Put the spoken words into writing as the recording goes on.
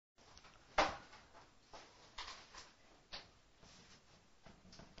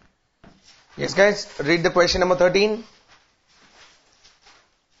Yes guys, read the question number 13.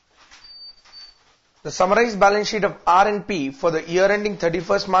 The summarized balance sheet of R and P for the year ending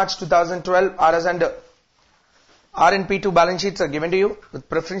 31st March 2012 are as under. R and P2 balance sheets are given to you with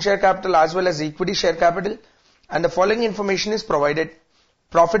preference share capital as well as equity share capital, and the following information is provided: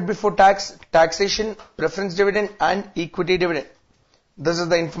 profit before tax, taxation, preference dividend and equity dividend. This is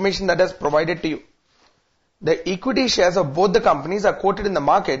the information that is provided to you. The equity shares of both the companies are quoted in the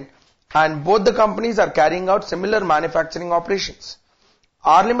market and both the companies are carrying out similar manufacturing operations.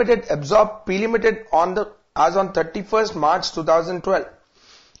 R Limited absorbed P Limited as on 31st March 2012,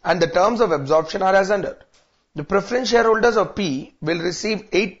 and the terms of absorption are as under. The preference shareholders of P will receive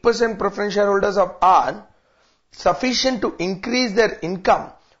 8% preference shareholders of R, sufficient to increase their income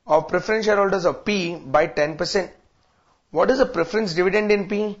of preference shareholders of P by 10%. What is the preference dividend in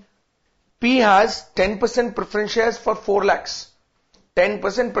P? P has 10% preference shares for 4 lakhs.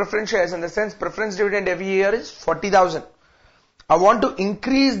 10% preference shares, in the sense preference dividend every year is 40,000. I want to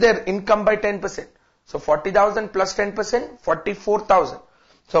increase their income by 10%. So 40,000 plus 10%, 44,000.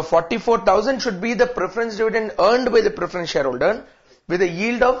 So 44,000 should be the preference dividend earned by the preference shareholder with a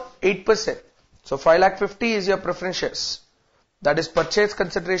yield of 8%. So 5,50,000 is your preference shares. That is purchase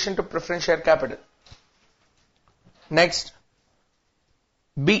consideration to preference share capital. Next,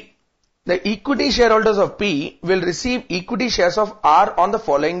 B. The equity shareholders of P will receive equity shares of R on the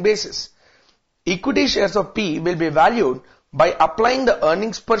following basis. Equity shares of P will be valued by applying the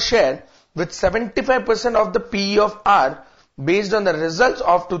earnings per share with 75% of the PE of R based on the results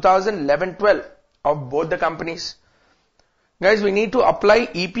of 2011-12 of both the companies. Guys, we need to apply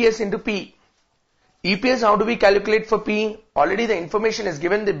EPS into P. EPS, how do we calculate for P? Already the information is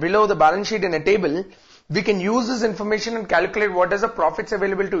given below the balance sheet in a table. We can use this information and calculate what is the profits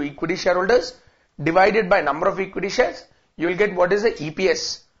available to equity shareholders divided by number of equity shares. You will get what is the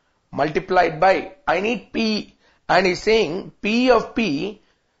EPS multiplied by, I need P, and he's saying P of P,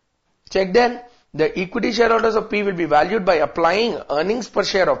 check then, the equity shareholders of P will be valued by applying earnings per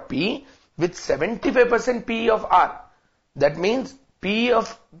share of P with 75% P of R. That means P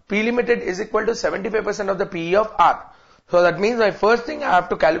of P Limited is equal to 75% of the P of R. So that means my first thing I have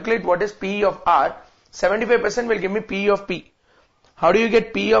to calculate what is P of R. 75% will give me P of P. How do you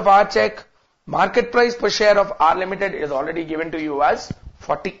get P of R? Check. Market price per share of R Limited is already given to you as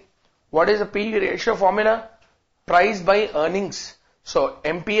 40. What is the P ratio formula? Price by earnings. So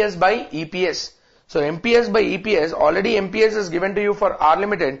MPS by EPS. So MPS by EPS, already MPS is given to you for R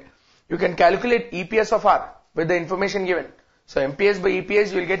Limited. You can calculate EPS of R with the information given. So MPS by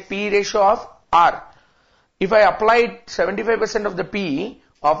EPS, you will get P ratio of R. If I apply 75% of the P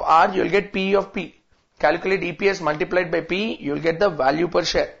of R, you will get P of P. Calculate EPS multiplied by P, you will get the value per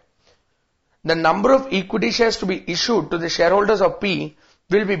share. The number of equity shares to be issued to the shareholders of P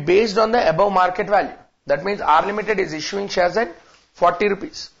will be based on the above market value. That means R Limited is issuing shares at 40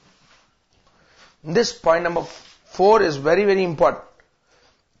 rupees. This point number 4 is very, very important.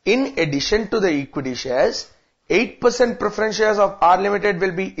 In addition to the equity shares, 8% preference shares of R Limited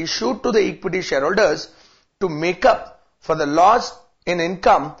will be issued to the equity shareholders to make up for the loss in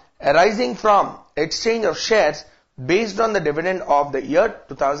income arising from exchange of shares based on the dividend of the year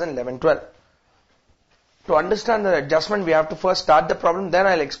 2011-12. To understand the adjustment, we have to first start the problem, then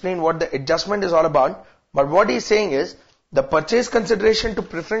I'll explain what the adjustment is all about. But what he's saying is, the purchase consideration to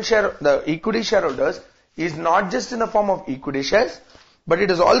the equity shareholders is not just in the form of equity shares, but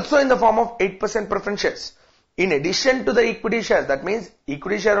it is also in the form of 8% preference shares. In addition to the equity shares, that means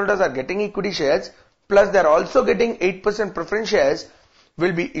equity shareholders are getting equity shares, plus they're also getting 8% preference shares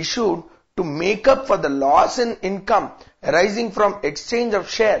will be issued to make up for the loss in income arising from exchange of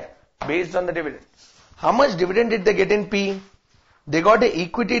share based on the dividend. How much dividend did they get in P? They got an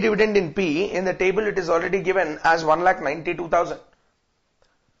equity dividend in P. In the table it is already given as 1,92,000.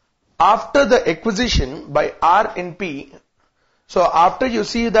 After the acquisition by R in P, so after you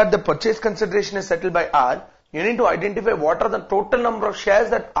see that the purchase consideration is settled by R, you need to identify what are the total number of shares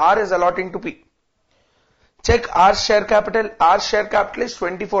that R is allotting to P. Check R share capital. R share capital is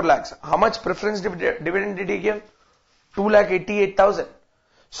 24 lakhs. How much preference dividend did he give? 2,88,000.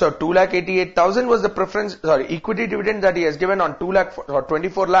 So 2,88,000 was the equity dividend that he has given on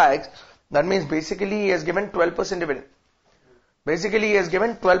 24 lakhs. That means basically he has given 12% dividend. Basically he has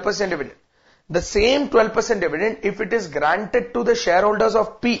given 12% dividend. The same 12% dividend, if it is granted to the shareholders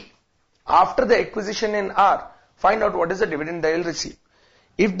of P after the acquisition in R, find out what is the dividend they will receive.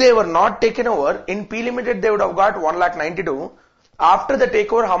 If they were not taken over, in P Limited they would have got 1,92,000. After the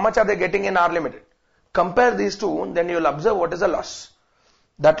takeover, how much are they getting in R Limited? Compare these two, then you will observe what is the loss.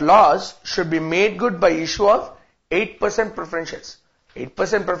 That loss should be made good by issue of 8% preference shares.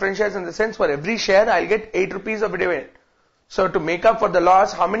 8% preference shares in the sense for every share I'll get 8 rupees of dividend. So to make up for the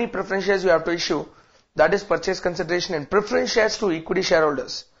loss, how many preference shares you have to issue? That is purchase consideration in preference shares to equity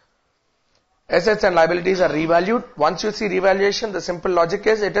shareholders. Assets and liabilities are revalued. Once you see revaluation, the simple logic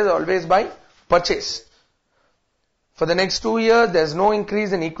is it is always by purchase. For the next 2 years, there is no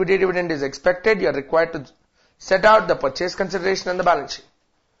increase in equity dividend is expected. You are required to set out the purchase consideration on the balance sheet.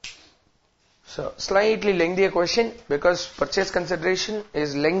 So, slightly lengthier question because purchase consideration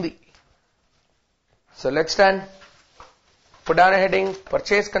is lengthy. So, let's stand. Put down a heading,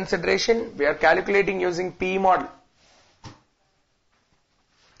 purchase consideration. We are calculating using PE model.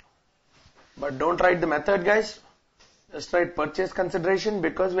 But don't write the method, guys. Just write purchase consideration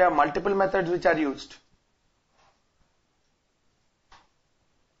because we have multiple methods which are used.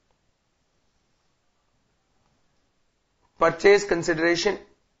 Purchase consideration.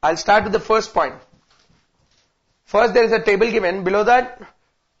 I'll start with the first point. First, there is a table given. Below that,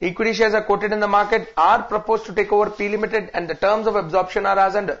 equity shares are quoted in the market, are proposed to take over P Limited, and the terms of absorption are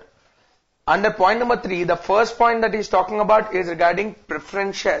as under. Under point number 3, the first point that he is talking about is regarding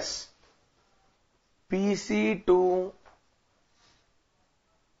preference shares. PC to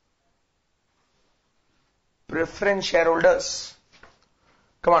preference shareholders.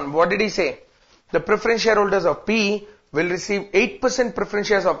 Come on, what did he say? The preference shareholders of P will receive 8% preference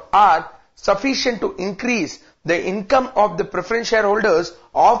shares of R sufficient to increase the income of the preference shareholders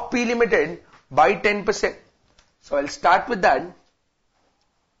of P Limited by 10%. So I'll start with that.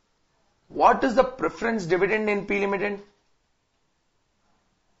 What is the preference dividend in P Limited?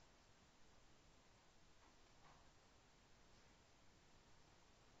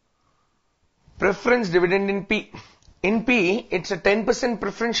 Preference dividend in P. In P, it's a 10%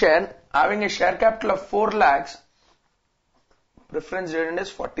 preference share having a share capital of 4 lakhs. Preference dividend is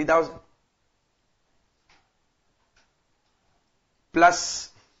 40,000. Plus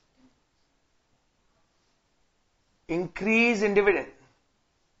increase in dividend.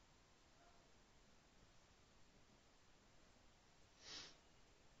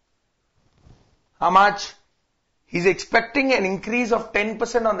 How much? He's expecting an increase of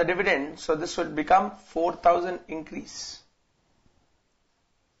 10% on the dividend, so this will become 4,000 increase.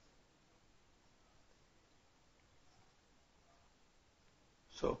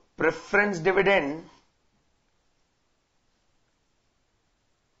 So preference dividend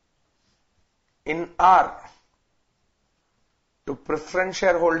in R to preference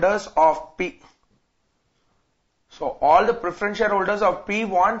shareholders of P. So all the preference shareholders of P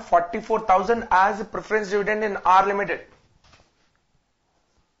want 44,000 as a preference dividend in R Limited.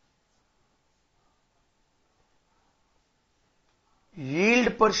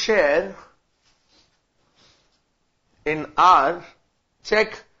 Yield per share in R,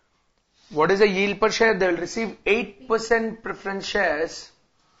 check. What is the yield per share? They will receive 8% preference shares.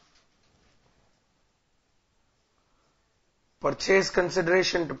 Purchase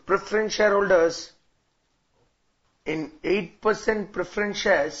consideration to preference shareholders in 8% preference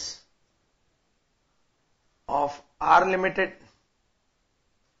shares of R Limited.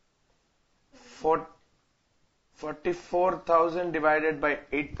 44,000 divided by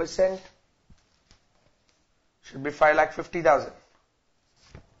 8% should be 5,50,000.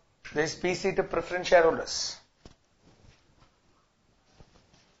 This is PC to preference shareholders.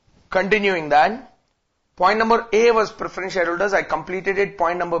 Continuing that, point number A was preference shareholders. I completed it.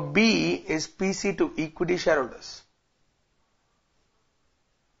 Point number B is PC to equity shareholders.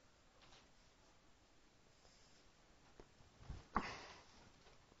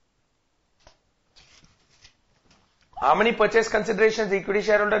 How many purchase considerations the equity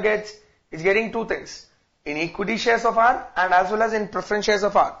shareholder gets? Is getting 2 things. In equity shares of R and as well as in preference shares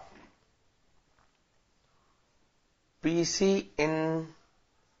of R. PC in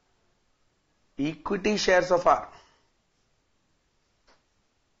equity shares of R.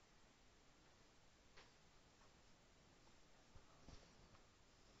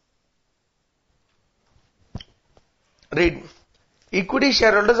 Read. Equity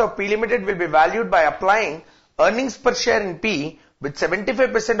shareholders of P Limited will be valued by applying earnings per share in P with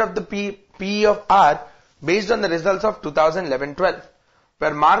 75% of the PE of R based on the results of 2011-12,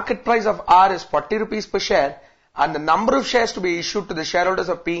 where market price of R is 40 rupees per share and the number of shares to be issued to the shareholders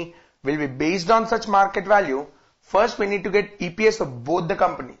of P will be based on such market value. First, we need to get EPS of both the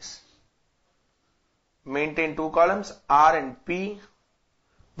companies. Maintain 2 columns, R and P.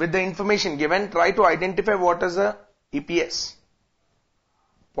 With the information given, try to identify what is the EPS.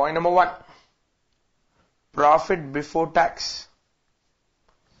 Point number 1. Profit before tax.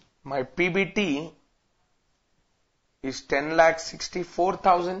 My PBT is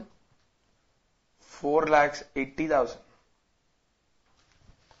 10,64,000, 4,80,000.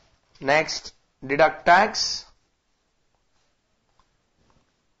 Next, deduct tax.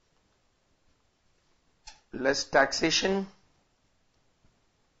 Less taxation.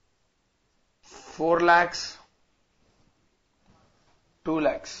 4 lakhs. 2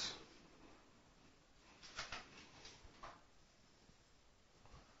 lakhs.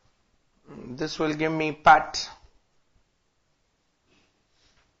 This will give me PAT.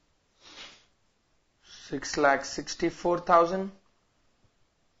 6,64,000.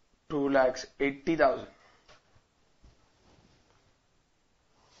 2,80,000.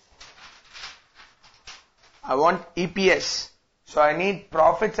 I want EPS. So I need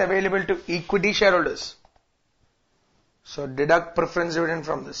profits available to equity shareholders. So deduct preference dividend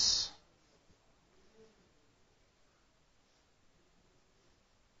from this.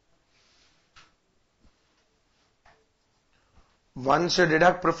 Once you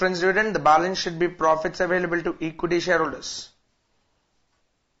deduct preference dividend, the balance should be profits available to equity shareholders.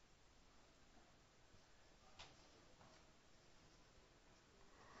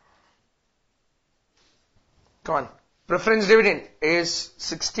 Come on. Preference dividend is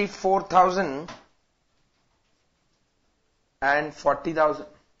 64,000 and 40,000.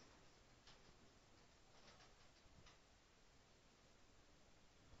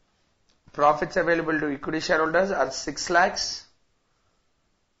 Profits available to equity shareholders are 6 lakhs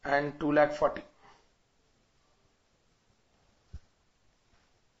and 2,40,000.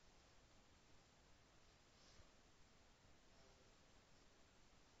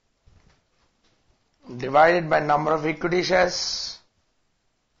 Divided by number of equity shares.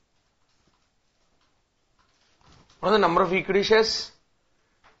 What is the number of equity shares?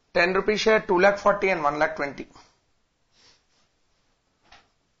 10 rupee share, 2,40,000 and 1,20,000.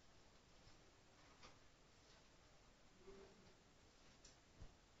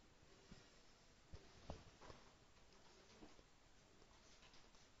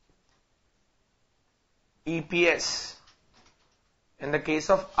 EPS. In the case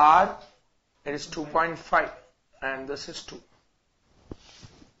of R, it is 2.5 and this is 2.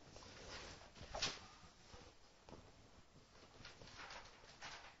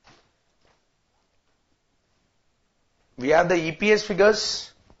 We have the EPS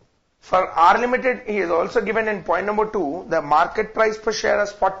figures. For R Limited, he is also given in point number 2, the market price per share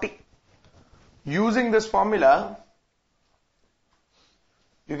as 40. Using this formula,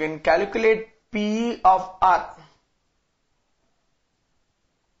 you can calculate PE of R.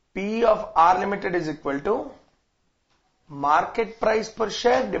 P of R Limited is equal to market price per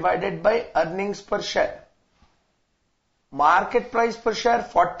share divided by earnings per share. Market price per share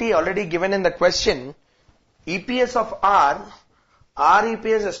 40 already given in the question. EPS of R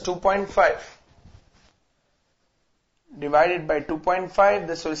EPS is 2.5 divided by 2.5,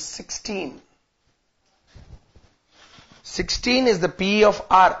 this was 16. 16 is the PE of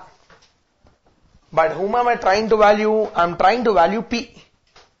R. But whom am I trying to value? I am trying to value P.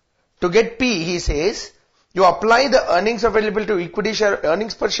 To get P, he says, you apply the earnings available to equity share,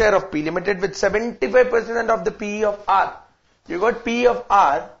 earnings per share of P Limited with 75% of the PE of R. You got P of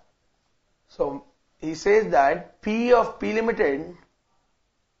R. So, he says that P of P Limited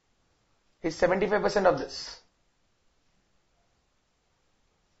is 75% of this.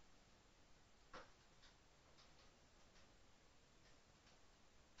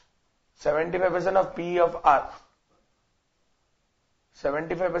 (75% of P of R).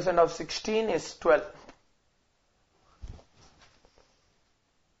 75% of 16 is 12.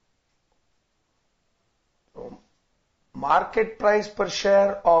 So, market price per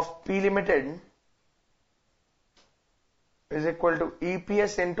share of P Limited is equal to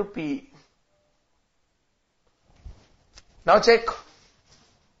EPS into PE. Now check.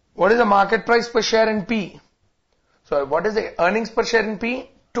 What is the market price per share in P? So what is the earnings per share in P?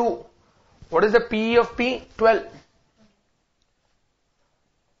 2. What is the PE of P? 12.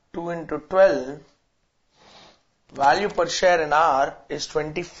 2 into 12, value per share in R is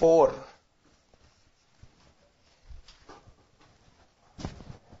 24.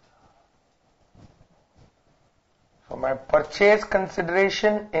 So my purchase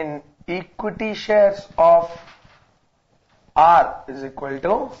consideration in equity shares of R is equal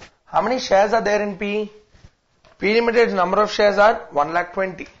to, how many shares are there in P? P Limited's number of shares are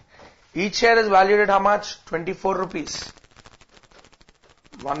 1,20,000. Each share is valued at how much? 24 rupees.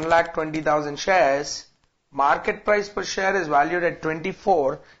 1,20,000 shares. Market price per share is valued at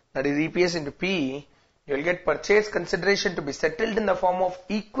 24. That is EPS into P. You will get purchase consideration to be settled in the form of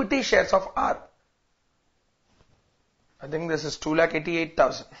equity shares of R. I think this is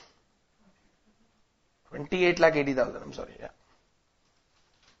 2,88,000. 28,80,000. I'm sorry. Yeah.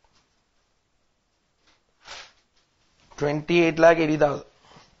 28,80,000.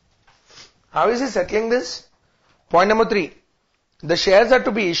 How is he settling this? Point number 3. The shares are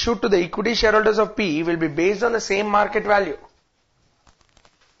to be issued to the equity shareholders of P will be based on the same market value.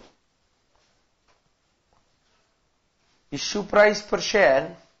 Issue price per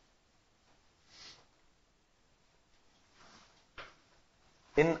share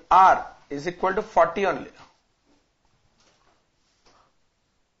in R is equal to 40 only.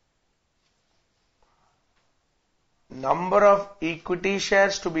 Number of equity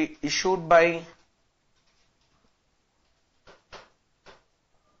shares to be issued by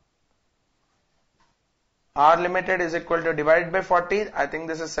R Limited is equal to divided by 40. I think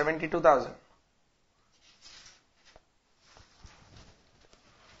this is 72,000.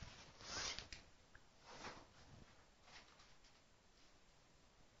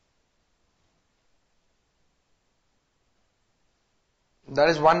 That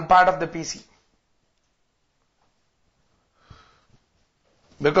is one part of the PC.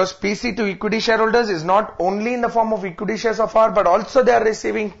 Because PC to equity shareholders is not only in the form of equity shares of R, but also they are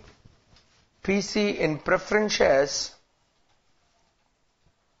receiving PC in preference shares.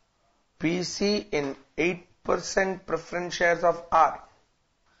 PC in 8% preference shares of R.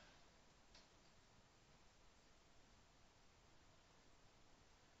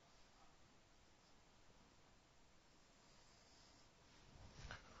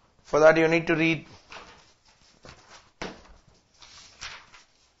 For that you need to read.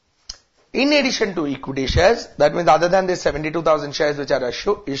 In addition to equity shares, that means other than the 72,000 shares which are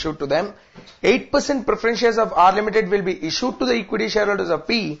issued to them, 8% preference shares of R Limited will be issued to the equity shareholders of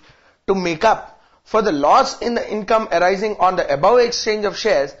P to make up for the loss in the income arising on the above exchange of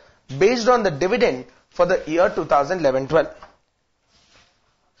shares based on the dividend for the year 2011-12.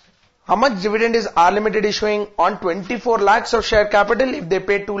 How much dividend is R Limited issuing on 24 lakhs of share capital? If they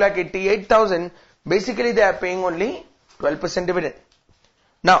pay 2,88,000, basically they are paying only 12% dividend.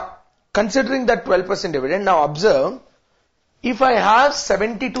 Now, considering that 12% dividend, now observe, if I have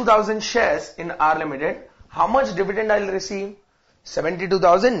 72,000 shares in R Limited, how much dividend I will receive?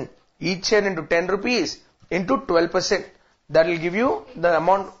 72,000, each share into 10 rupees into 12%. That will give you the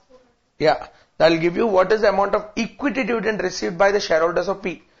amount, that will give you what is the amount of equity dividend received by the shareholders of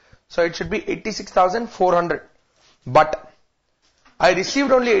P. So it should be 86,400. But I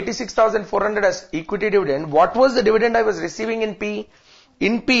received only 86,400 as equity dividend. What was the dividend I was receiving in P?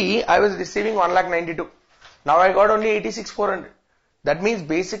 In P, I was receiving 1,92,000. Now I got only 86,400. That means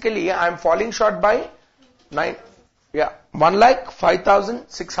basically I am falling short by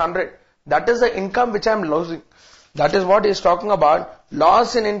 1,05,600. That is the income which I am losing. That is what he is talking about.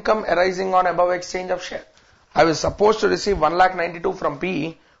 Loss in income arising on above exchange of share. I was supposed to receive 1,92,000 from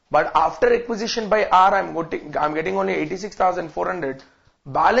P, but after acquisition by R, I am getting only 86,400.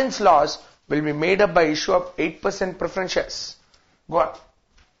 Balance loss will be made up by issue of 8% preference shares. Go on.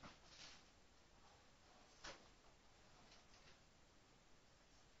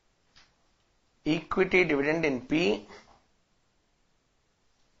 Equity dividend in P.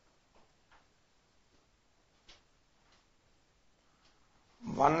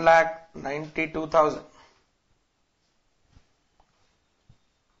 $1,92,000.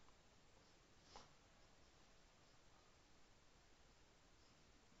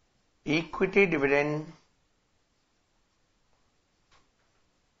 Equity dividend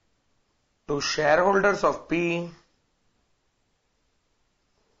to shareholders of P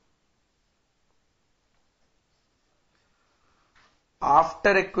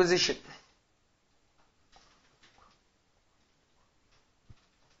after acquisition.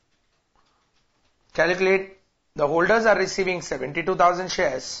 Calculate, the holders are receiving 72,000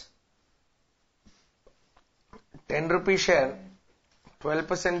 shares, 10 rupee share,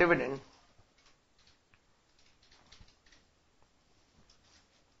 12% dividend.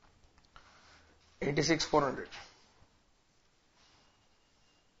 $86,400.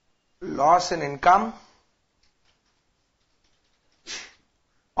 Loss in income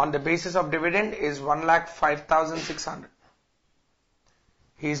on the basis of dividend is 1,05,600.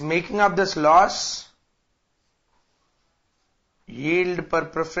 He is making up this loss. Yield per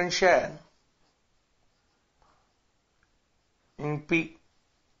preference share in P,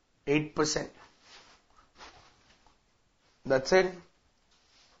 8%. That's it.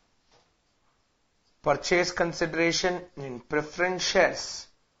 Purchase consideration in preference shares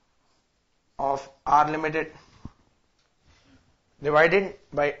of R Limited divided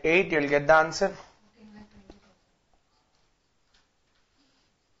by 8, you'll get the answer.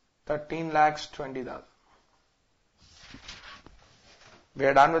 13,20,000. We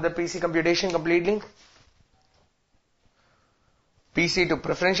are done with the PC computation completely. PC to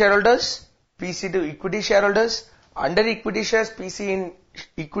preference shareholders, PC to equity shareholders, Under equity shares, PC in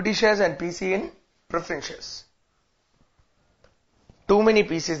equity shares and PC in preference shares. Too many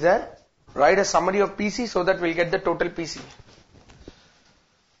PCs there. Write a summary of PC so that we'll get the total PC.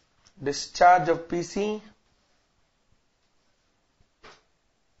 Discharge of PC.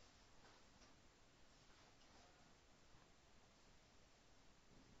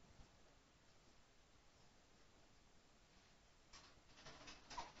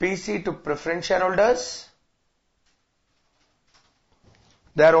 PC to preference shareholders.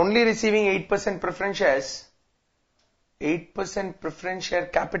 They are only receiving 8% preference shares. 8% preference share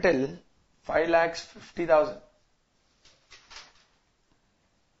capital, 5,50,000.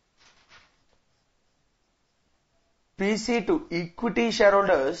 PC to equity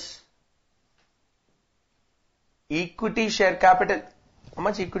shareholders. Equity share capital. How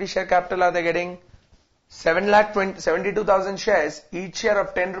much equity share capital are they getting? 7,72,000 shares, each share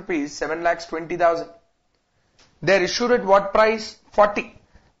of 10 rupees, 7,20,000. They are issued at what price? 40.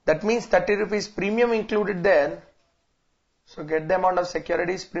 That means 30 rupees premium included there. So get the amount of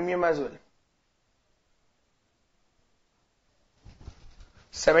securities premium as well.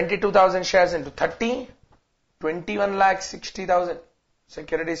 72,000 shares into 30, 21,60,000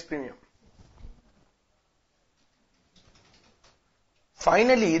 securities premium.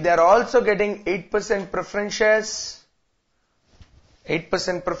 Finally, they are also getting 8% preference shares.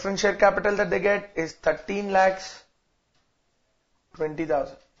 8% preference share capital that they get is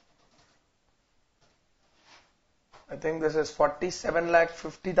 13,20,000. I think this is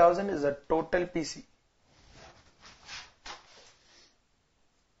 47,50,000 is the total PC.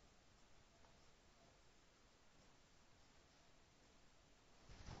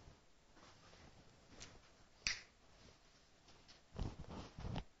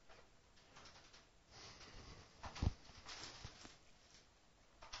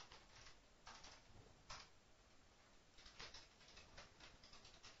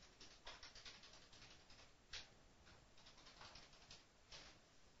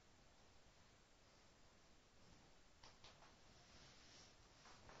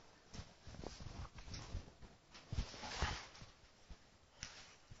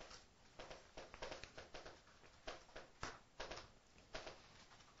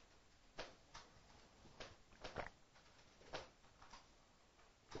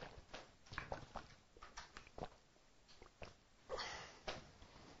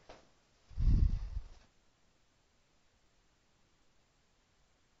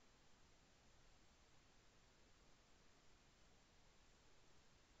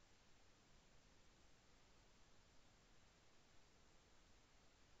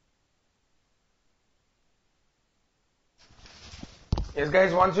 Yes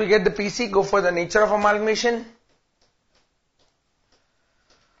guys, once we get the PC, go for the nature of amalgamation.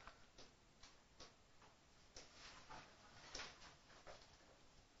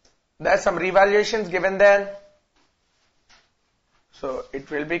 There are some revaluations given there. So it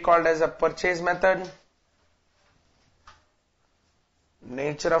will be called as a purchase method,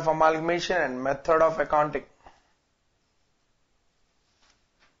 nature of amalgamation and method of accounting.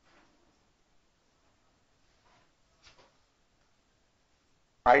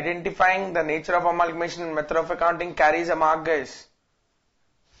 Identifying the nature of amalgamation and method of accounting carries a mark, guys.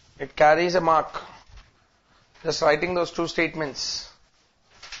 It carries a mark. Just writing those two statements.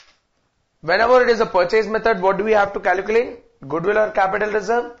 Whenever it is a purchase method, what do we have to calculate? Goodwill or capital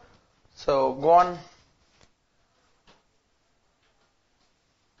reserve? So go on.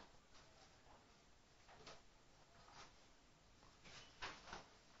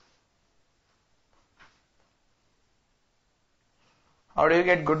 How do you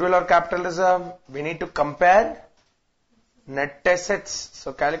get goodwill or capital reserve? We need to compare net assets.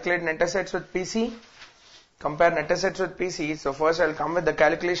 So calculate net assets with PC. Compare net assets with PC. So first I will come with the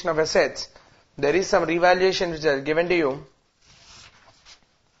calculation of assets. There is some revaluation which are given to you.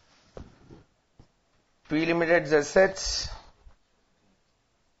 P Limited's assets.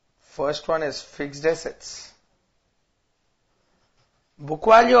 First one is fixed assets. Book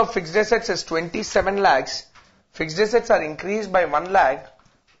value of fixed assets is 27 lakhs. Fixed assets are increased by 1 lakh.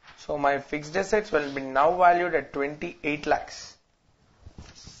 So my fixed assets will be now valued at 28 lakhs.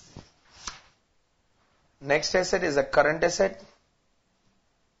 Next asset is a current asset.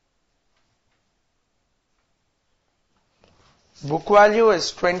 Book value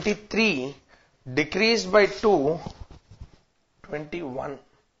is 23, decreased by 2, 21.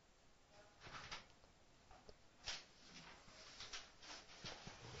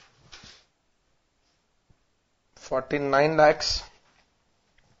 $49 lakhs.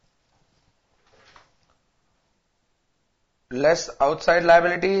 Less outside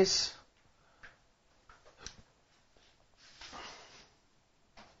liabilities.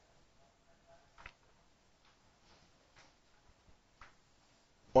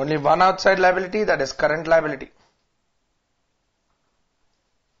 Only one outside liability, that is current liability.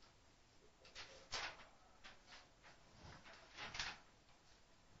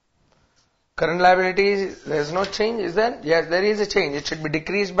 Current liability, there is no change, is there? Yes, there is a change. It should be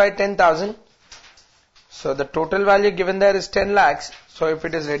decreased by 10,000. So the total value given there is 10 lakhs. So if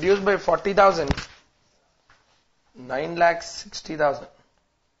it is reduced by 40,000, 9 lakhs 60,000.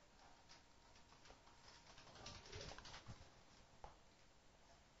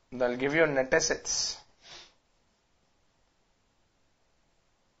 They'll give you net assets.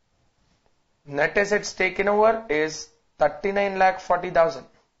 Net assets taken over is 39 lakh 40,000.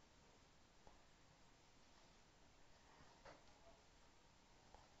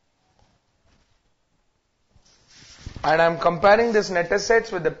 And I'm comparing this net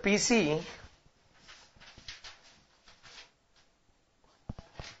assets with the PC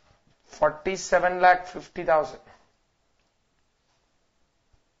 47 lakh 50,000.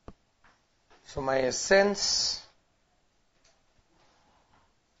 So my essence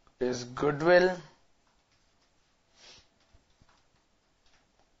is goodwill.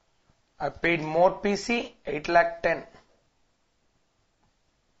 I paid more PC 8 lakh 10.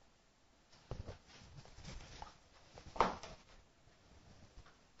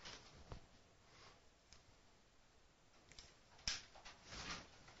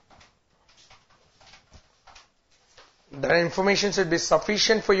 That information should be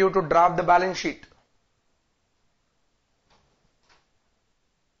sufficient for you to draft the balance sheet.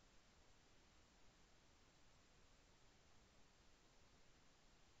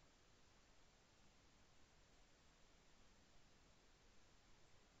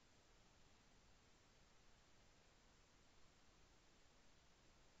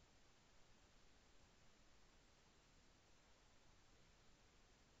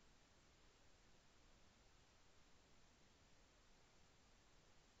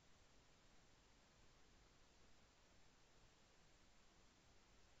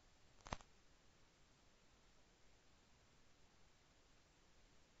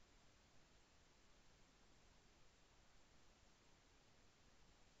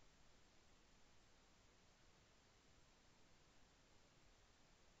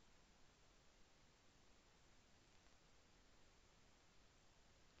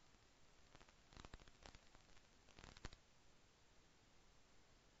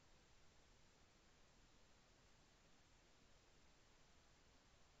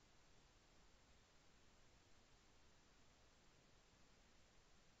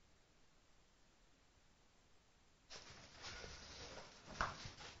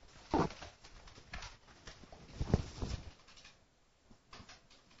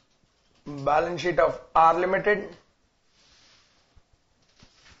 Balance sheet of R Limited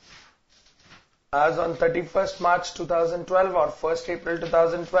as on 31st March 2012 or 1st April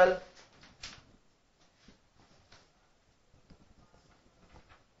 2012.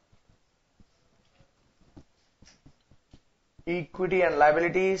 Equity and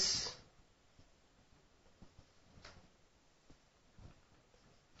liabilities.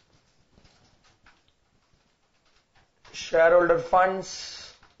 Shareholder funds.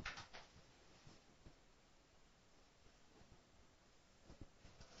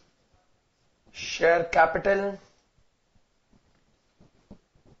 Share capital.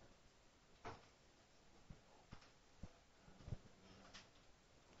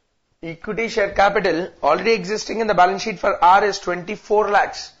 Equity share capital already existing in the balance sheet for R is 24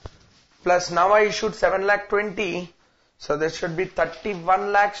 lakhs. Plus now I issued 7 lakh 20. So there should be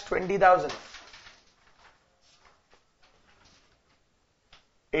 31 lakhs 20,000.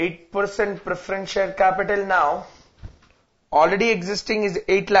 8% preference share capital now. Already existing is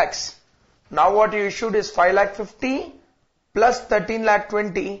 8 lakhs. Now what you issued is 5 lakh 50 plus 13 lakh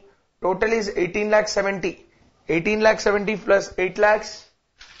 20. Total is 18 lakh 70. 18 lakh 70 plus 8 lakhs.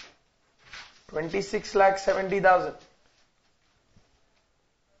 26 lakh 70,000.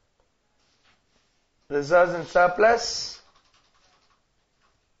 Reserves and surplus.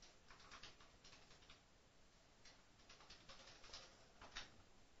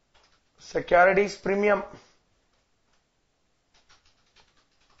 Securities premium.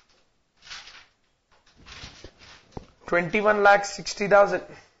 $21 lakh 60,000.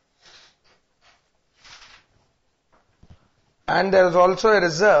 And there is also a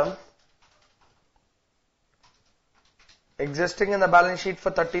reserve existing in the balance sheet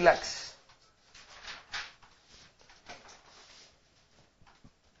for 30 lakhs.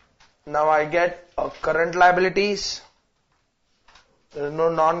 Now I get current liabilities. There is no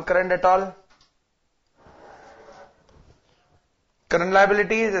non-current at all. Current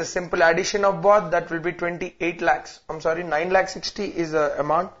liability is a simple addition of both, that will be 28 lakhs. I'm sorry, 9 lakh 60 is the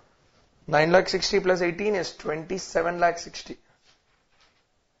amount. 9 lakh 60 plus 18 is 27 lakh 60.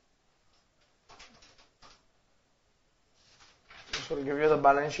 This will give you the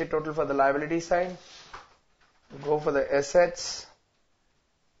balance sheet total for the liability side. Go for the assets.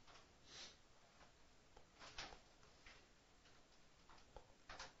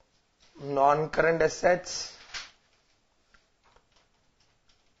 Non-current assets.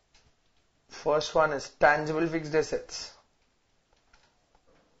 First one is tangible fixed assets.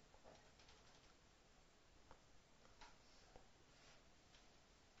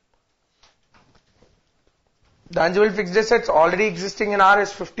 Tangible fixed assets already existing in R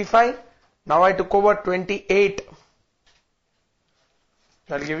is 55. Now I took over 28.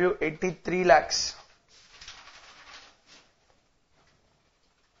 That will give you 83 lakhs.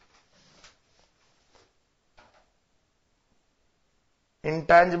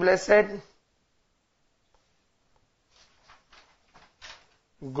 Intangible asset.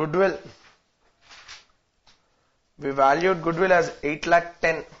 Goodwill. We valued goodwill as 8 lakh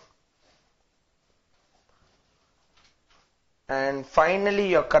 10. And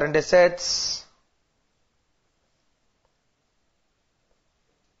finally your current assets.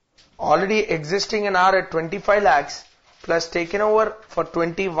 Already existing in R at 25 lakhs plus taken over for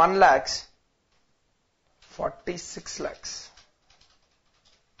 21 lakhs, 46 lakhs.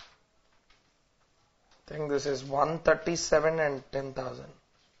 I think this is 137 and 10,000.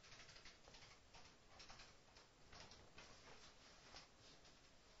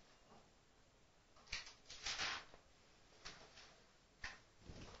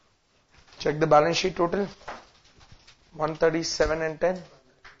 Check the balance sheet total. 137 and 10.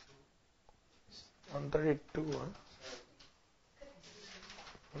 132.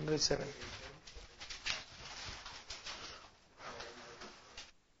 137.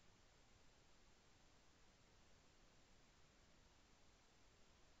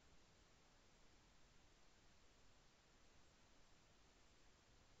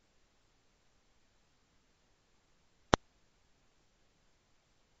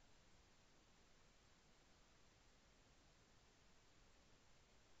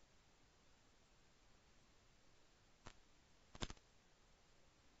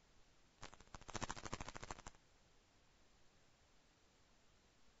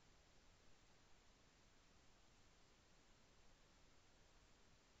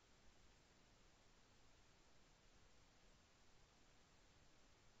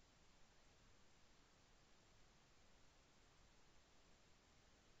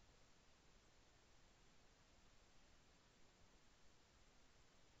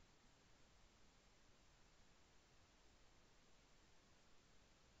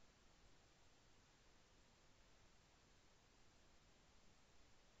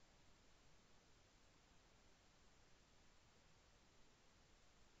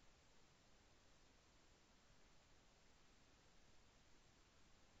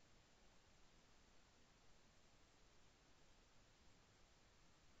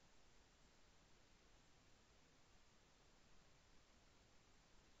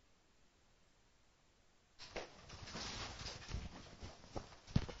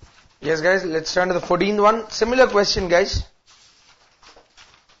 Yes guys, let's turn to the 14th one. Similar question guys.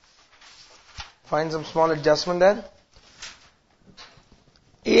 Find some small adjustment there.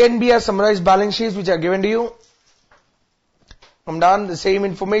 A and B are summarized balance sheets which are given to you. I'm done. The same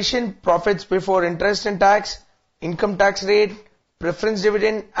information, profits before interest and tax, income tax rate, preference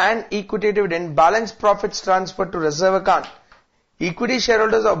dividend and equity dividend, balance profits transferred to reserve account. Equity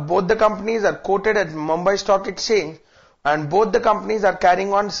shareholders of both the companies are quoted at Mumbai Stock Exchange and both the companies are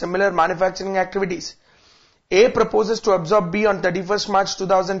carrying on similar manufacturing activities. A proposes to absorb B on 31st March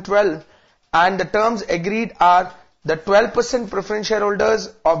 2012 and the terms agreed are the 12% preference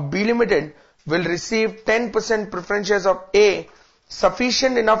shareholders of B Limited will receive 10% preference shares of A,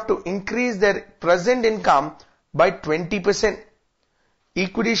 sufficient enough to increase their present income by 20%.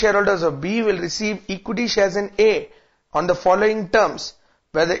 Equity shareholders of B will receive equity shares in A on the following terms,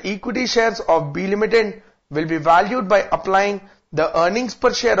 where the equity shares of B Limited will be valued by applying the earnings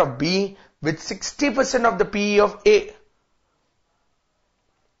per share of B with 60% of the PE of A,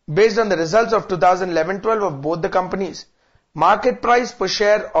 based on the results of 2011-12 of both the companies. Market price per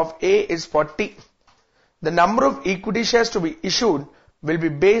share of A is 40. The number of equity shares to be issued will be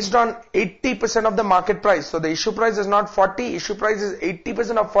based on 80% of the market price. So the issue price is not 40, issue price is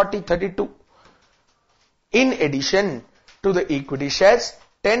 80% of 40, 32. In addition to the equity shares,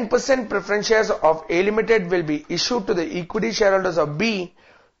 10% preference shares of A Limited will be issued to the equity shareholders of B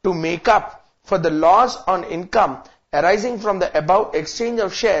to make up for the loss on income arising from the above exchange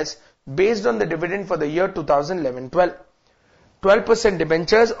of shares based on the dividend for the year 2011-12. 12%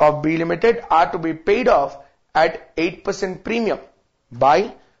 debentures of B Limited are to be paid off at 8% premium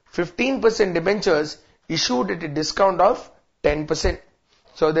by 15% debentures issued at a discount of 10%.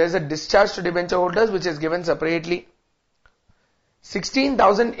 So there is a discharge to debenture holders which is given separately.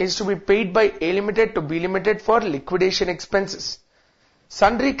 16,000 is to be paid by A Limited to B Limited for liquidation expenses.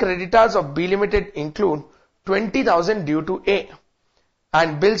 Sundry creditors of B Limited include 20,000 due to A,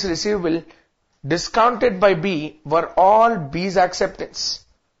 and bills receivable discounted by B were all B's acceptance.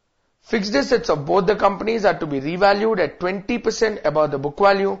 Fixed assets of both the companies are to be revalued at 20% above the book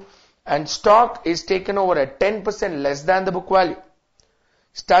value, and stock is taken over at 10% less than the book value.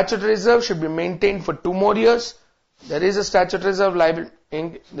 Statutory reserve should be maintained for 2 more years. There is a statutory reserve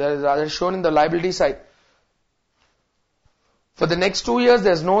shown in the liability side. For the next 2 years,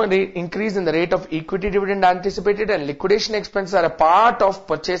 there is no increase in the rate of equity dividend anticipated, and liquidation expenses are a part of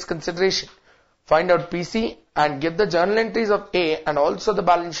purchase consideration. Find out PC and give the journal entries of A and also the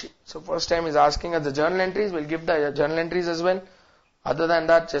balance sheet. So first time is asking us the journal entries. We'll give the journal entries as well. Other than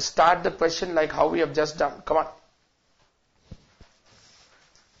that, just start the question like how we have just done. Come on.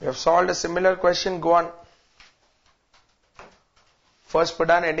 We have solved a similar question. Go on. First put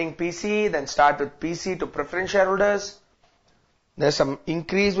on heading PC, then start with PC to preference shareholders. There's some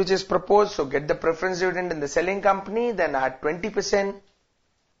increase which is proposed. So get the preference dividend in the selling company, then add 20%.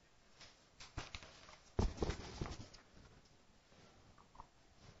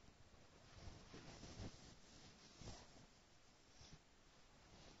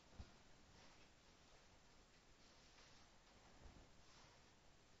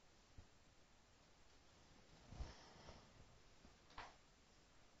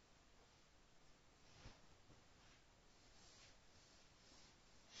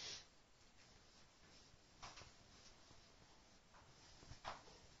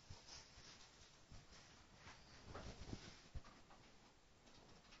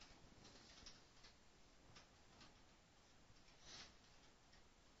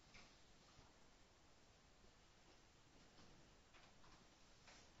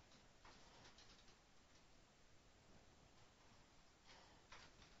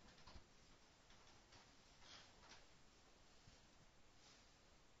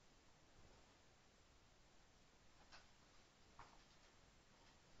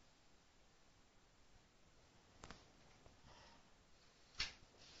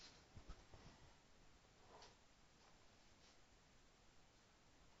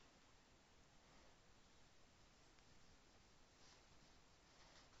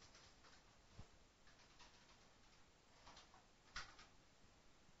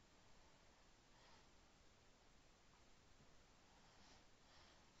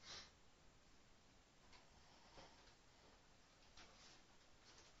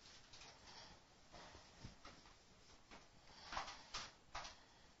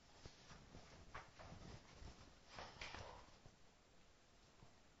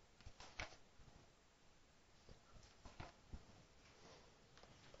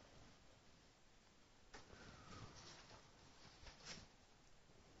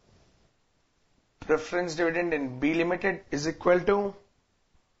 Preference dividend in B Limited is equal to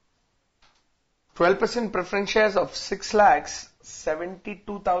 12% preference shares of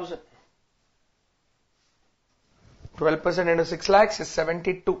 6,72,000. 12% into 6 lakhs is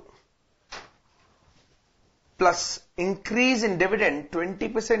 72. Plus increase in dividend,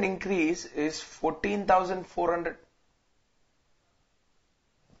 20% increase is 14,400.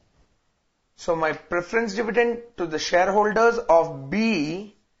 So my preference dividend to the shareholders of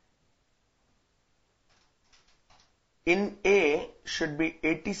B in A should be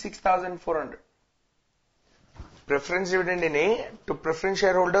 86,400. Preference dividend in A to preference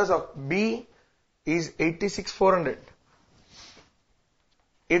shareholders of B is 86,400.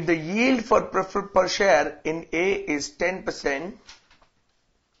 If the yield for preferred per share in A is 10%,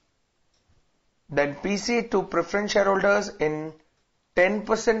 then PC to preference shareholders in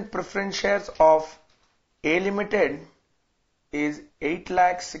 10% preference shares of A Limited is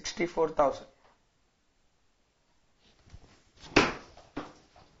 8,64,000.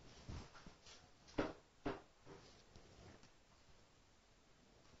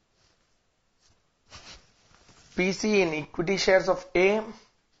 PC in equity shares of A,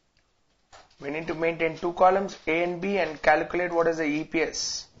 we need to maintain 2 columns, A and B, and calculate what is the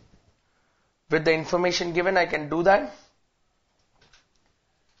EPS. With the information given, I can do that.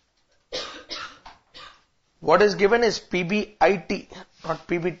 What is given is PBIT, not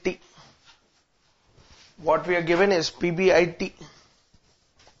PBT. What we are given is PBIT.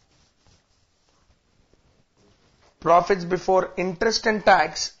 Profits before interest and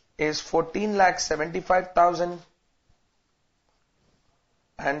tax is 14,75,000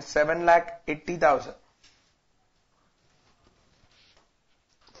 and 7,80,000.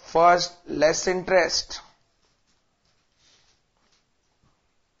 First, less interest.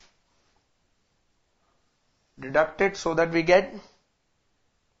 Deduct it so that we get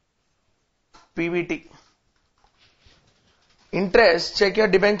PBT. Interest, check your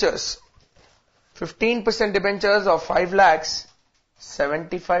debentures. 15% debentures of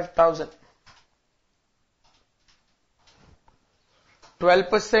 5,75,000.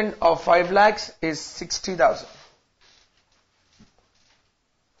 12% of 5 lakhs is 60,000.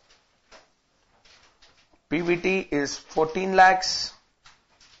 PBT is 14 lakhs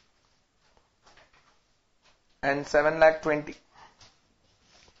and 7,20,000.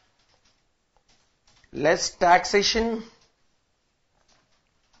 Less taxation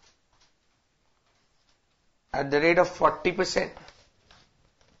at the rate of 40%.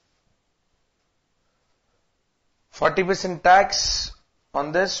 40% tax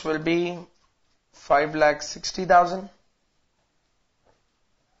on this will be 5,60,000.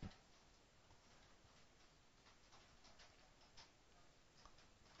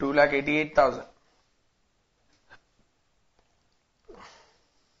 $2,88,000.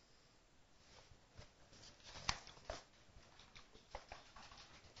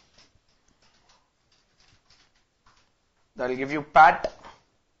 That will give you PAT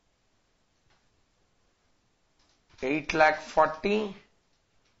 8,40,000,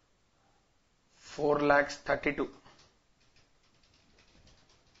 4,32,000.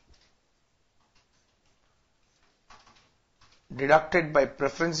 Deducted by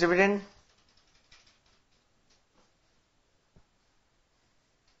preference dividend.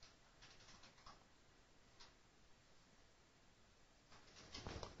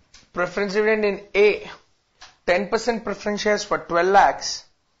 Preference dividend in A, 10% preference shares for 12 lakhs,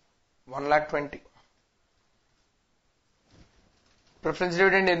 1,20,000. Preference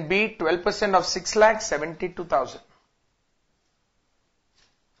dividend in B, 12% of 6 lakhs, 72,000.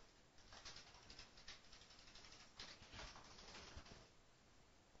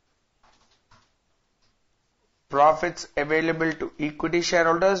 Profits available to equity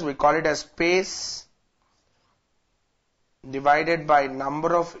shareholders, we call it as PACE divided by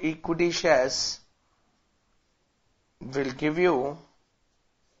number of equity shares will give you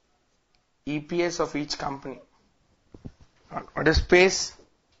EPS of each company. What is PACE?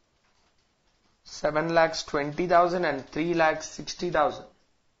 7,20,000 and 3,60,000.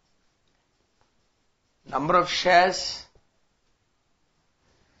 Number of shares,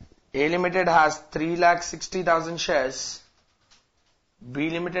 A Limited has 3,60,000 shares, B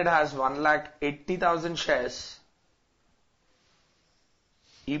Limited has 1,80,000 shares.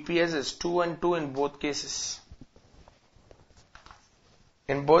 EPS is 2 and 2 in both cases.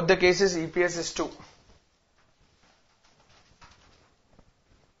 In both the cases, EPS is 2.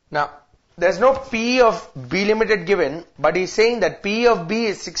 Now, there's no P of B Limited given, but he's saying that P of B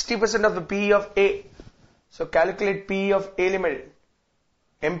is 60% of the P of A. So calculate P of A Limited.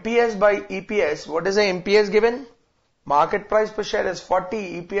 MPS by EPS, what is the MPS given? Market price per share is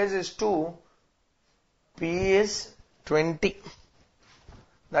 40, EPS is 2, P is 20.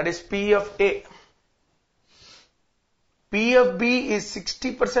 That is P of A. P of B is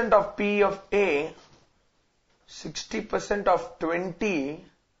 60% of P of A, 60% of 20,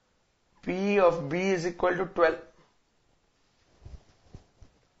 P of B is equal to 12.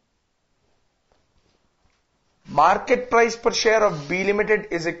 Market price per share of B Limited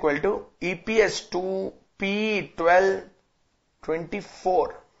is equal to EPS 2, P 12,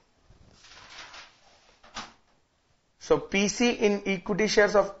 24. So PC in equity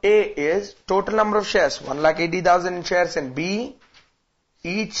shares of A is total number of shares, 1,80,000 shares in B,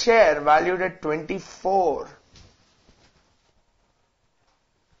 each share valued at 24.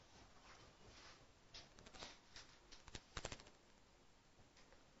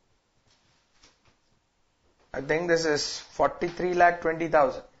 I think this is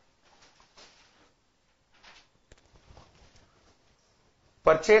 43,20,000.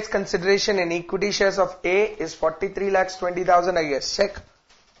 Purchase consideration in equity shares of A is 43,20,000, I guess. Check.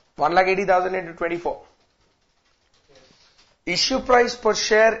 1,80,000 into 24. Yes. Issue price per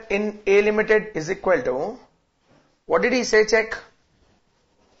share in A Limited is equal to, what did he say? Check.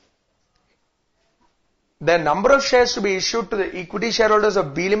 The number of shares to be issued to the equity shareholders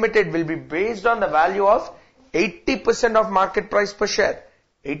of B Limited will be based on the value of 80% of market price per share.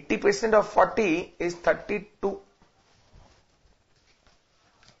 80% of 40 is 32.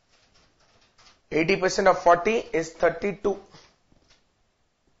 80% of 40 is 32.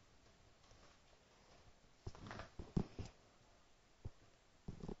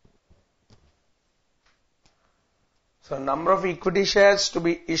 So number of equity shares to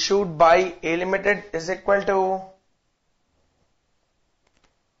be issued by A Limited is equal to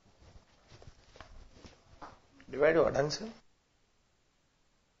divide what answer?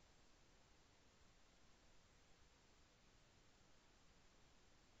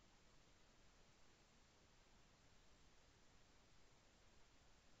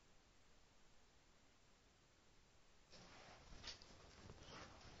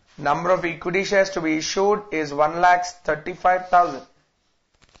 Number of equity shares to be issued is 1,35,000.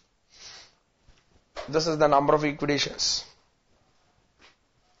 This is the number of equity shares.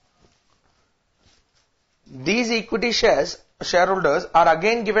 These equity shareholders are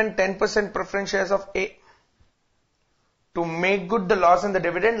again given 10% preference shares of A to make good the loss in the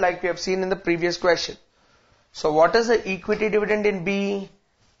dividend like we have seen in the previous question. So what is the equity dividend in B?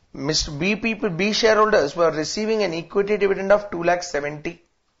 Mr. B shareholders were receiving an equity dividend of 2,70,000.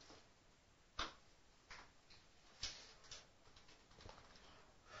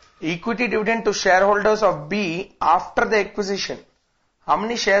 Equity dividend to shareholders of B after the acquisition. How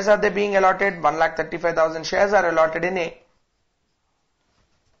many shares are they being allotted? 1,35,000 shares are allotted in A.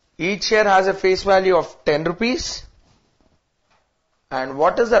 Each share has a face value of 10 rupees. And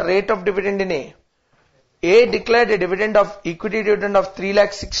what is the rate of dividend in A? A declared a dividend of equity dividend of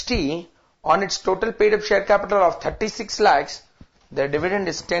 3,60,000 on its total paid up share capital of 36 lakhs. The dividend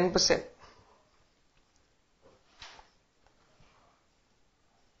is 10%.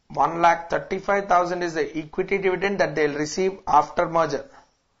 1,35,000 is the equity dividend that they will receive after merger.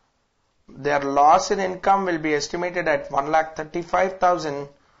 Their loss in income will be estimated at 1,35,000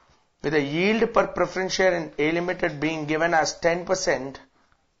 with a yield per preference share in A Limited being given as 10%.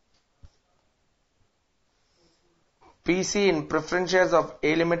 PC in preference shares of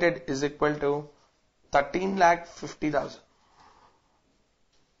A Limited is equal to 13,50,000.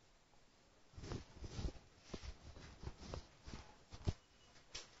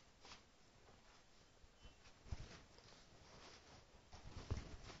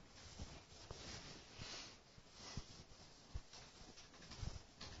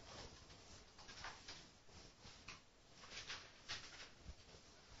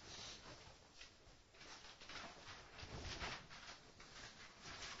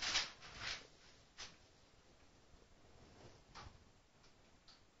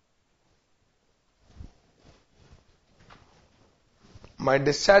 My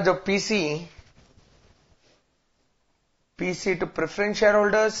discharge of PC to preference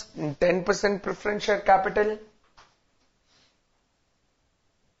shareholders in 10% preference share capital,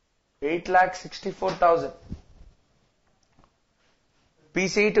 8,64,000.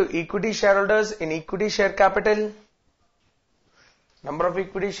 PC to equity shareholders in equity share capital, number of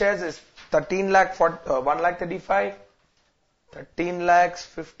equity shares is 1,35,000,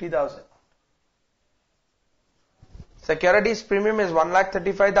 13,50,000. Securities premium is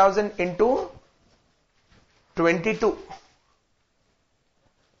 1,35,000 into 22.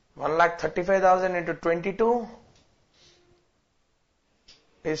 1,35,000 into 22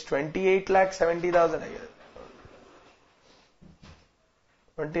 is 28,70,000 a year.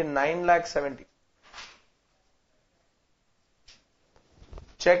 29,70,000.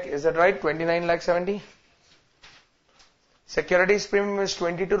 Check, is that right? 29,70,000. Securities premium is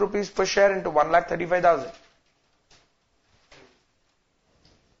 22 rupees per share into 1,35,000.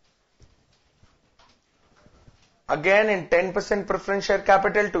 Again in 10% preference share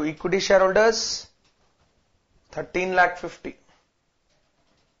capital to equity shareholders, 13,50,000.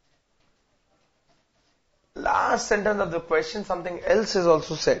 Last sentence of the question, something else is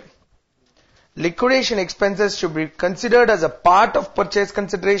also said. Liquidation expenses should be considered as a part of purchase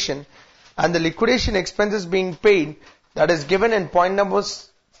consideration, and the liquidation expenses being paid, that is given in point number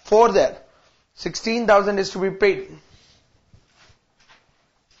 4 there. 16,000 is to be paid.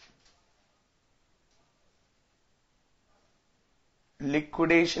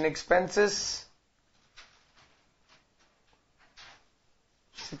 Liquidation expenses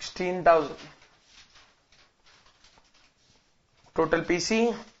 16,000. Total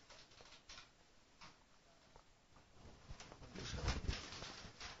PC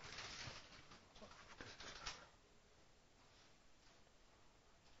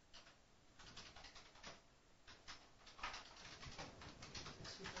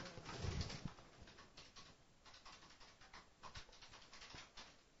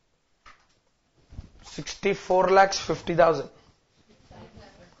 64,50,000.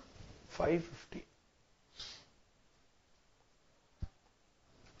 550.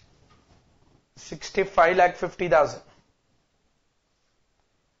 65,50,000.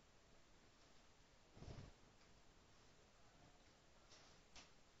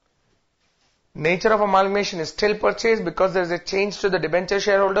 Nature of amalgamation is still purchase because there is a change to the debenture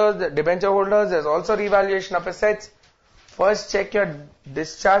shareholders, the debenture holders. There is also revaluation of assets. First check your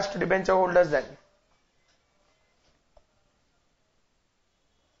discharge to debenture holders then.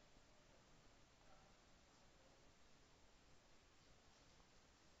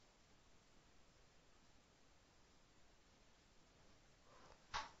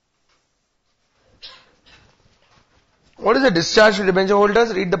 What is the discharge to debenture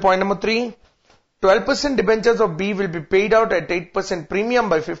holders? Read the point number 3. 12% debentures of B will be paid out at 8% premium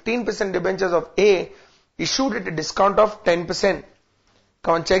by 15% debentures of A issued at a discount of 10%.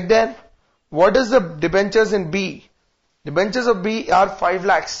 Come on, check there. What is the debentures in B? Debentures of B are 5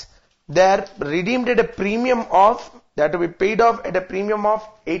 lakhs. They are redeemed at a premium of, they have to be paid off at a premium of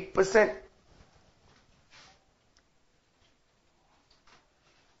 8%.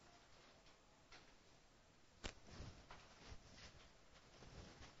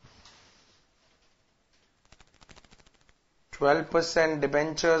 %,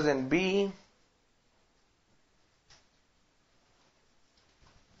 debentures in B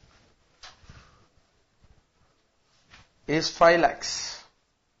is 5 lakhs.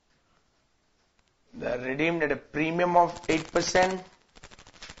 They are redeemed at a premium of 8%.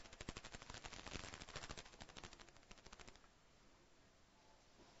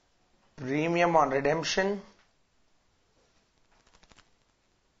 Premium on redemption.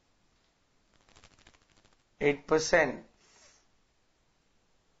 8%.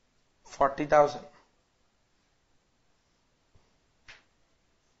 40,000.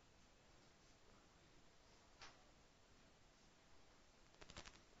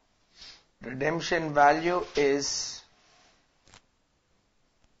 Redemption value is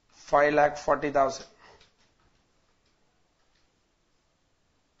 5,40,000.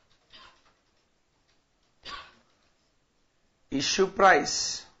 Issue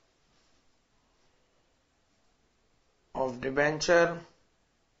price of debenture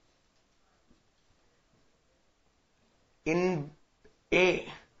in A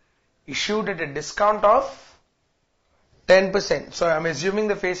issued at a discount of 10%. So I am assuming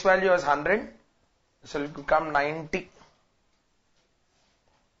the face value is 100. So it will become 90.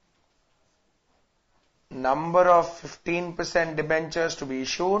 Number of 15% debentures to be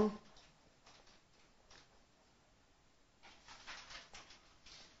issued.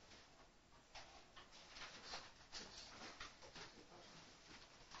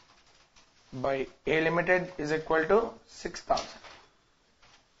 By A Limited is equal to 6,000.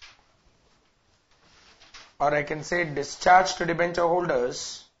 Or I can say discharge to debenture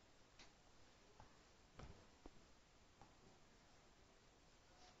holders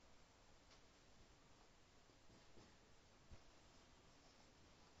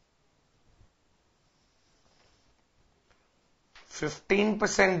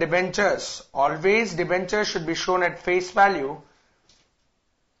 %, debentures. Always debentures should be shown at face value.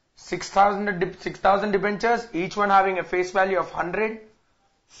 6,000 debentures, each one having a face value of 100.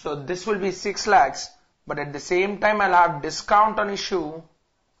 So this will be 6 lakhs. But at the same time, I'll have discount on issue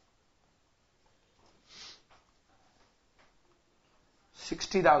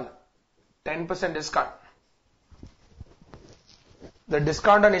 60,000. 10% discount. The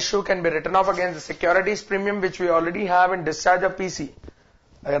discount on issue can be written off against the securities premium which we already have in discharge of PC.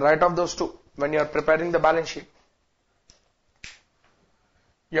 I can write off those two when you are preparing the balance sheet.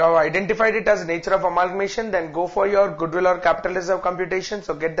 You have identified it as nature of amalgamation, then go for your goodwill or capital reserve computation,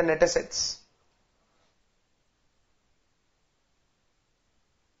 so get the net assets.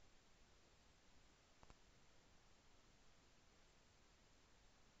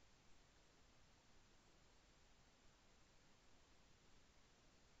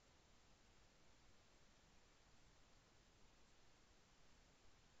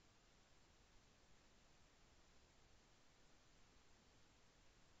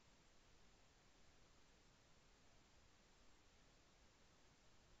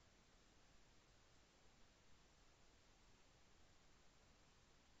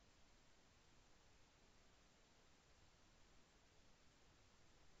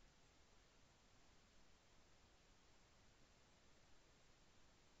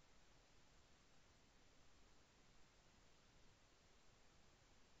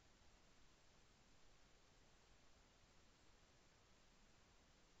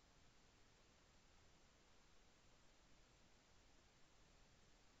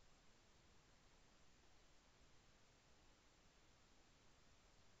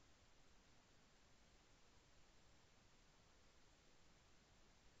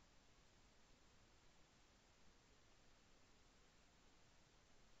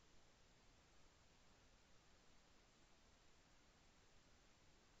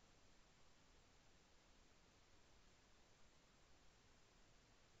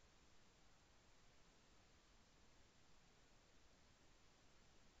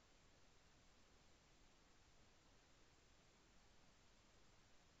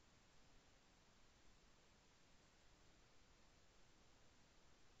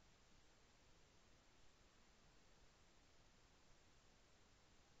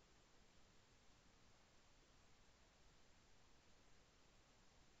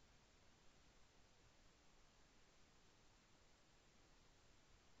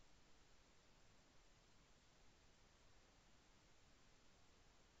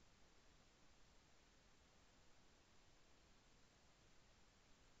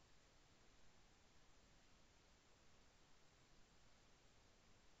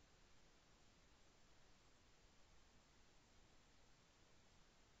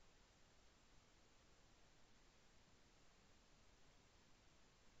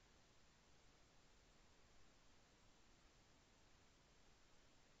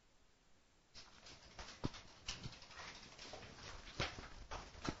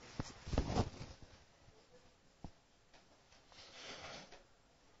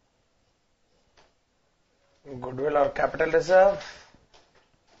 Goodwill or capital reserve.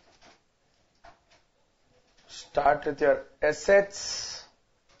 Start with your assets.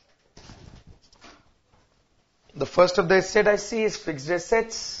 The first of the asset I see is fixed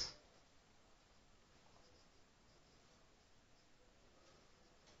assets.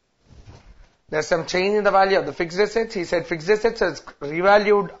 There's some change in the value of the fixed assets. He said fixed assets is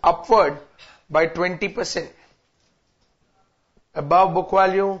revalued upward by 20%. Above book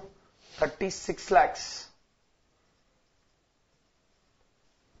value, 36 lakhs.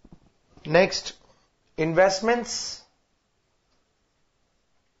 Next, investments.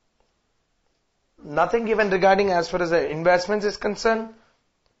 Nothing given regarding as far as the investments is concerned.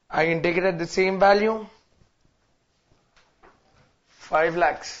 I can take it at the same value. 5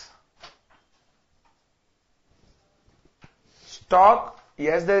 lakhs. Stock,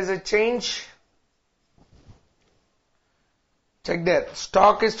 yes, there is a change. Check there.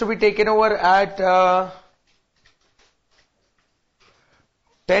 Stock is to be taken over at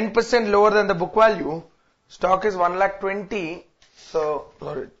 10% lower than the book value. Stock is 1,20,000. So,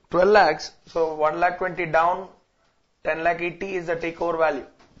 sorry, 12 lakhs. So, 1,20,000 down, 10,80,000 is the takeover value.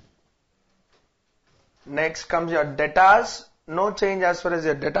 Next comes your debtors. No change as far as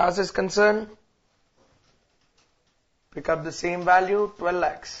your debtors is concerned. Pick up the same value, 12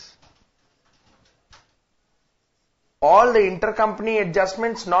 lakhs. All the intercompany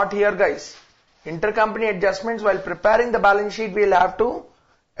adjustments not here, guys. Intercompany adjustments, while preparing the balance sheet, we'll have to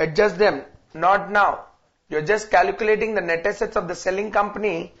adjust them. Not now. You're just calculating the net assets of the selling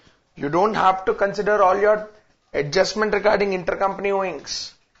company. You don't have to consider all your adjustment regarding intercompany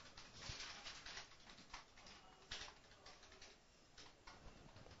owings.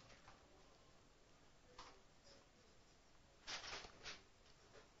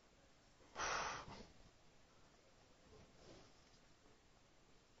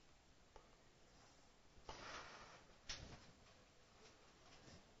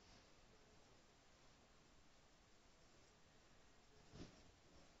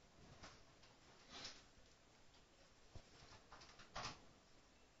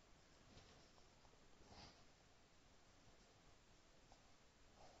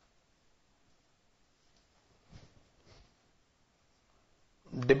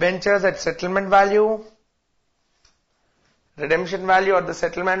 Debentures at settlement value. Redemption value or the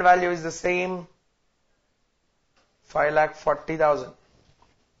settlement value is the same. 5,40,000.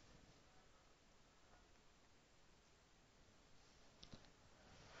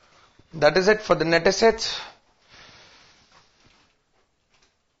 That is it for the net assets.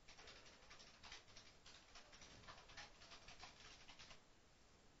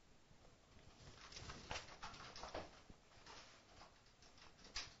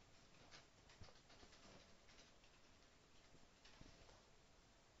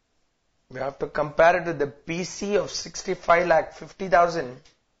 We have to compare it with the PC of 65,50,000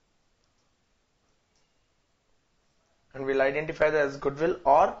 and we'll identify that as goodwill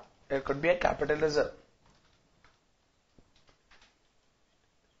or it could be a capital reserve.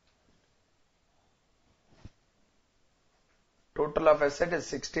 Total of asset is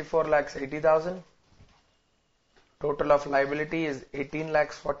 64,80,000. Total of liability is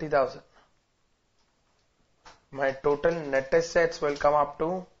 18,40,000. My total net assets will come up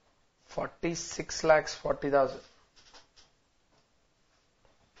to 46,40,000.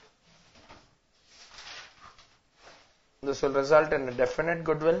 This will result in a definite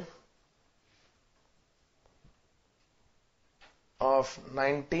goodwill of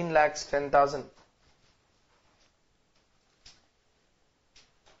 19,10,000.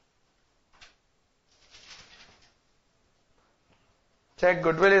 Check,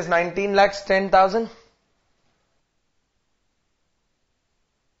 goodwill is 19,10,000.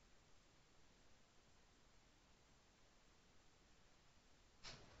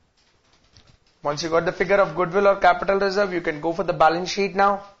 Once you got the figure of goodwill or capital reserve, you can go for the balance sheet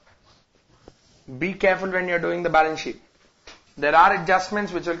now. Be careful when you're doing the balance sheet. There are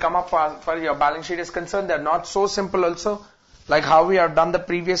adjustments which will come up for your balance sheet is concerned. They're not so simple also, like how we have done the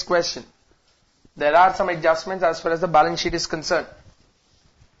previous question. There are some adjustments as far as the balance sheet is concerned.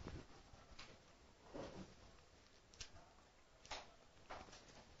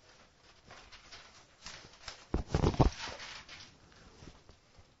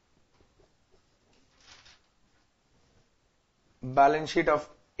 Balance sheet of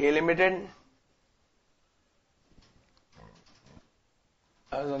A Limited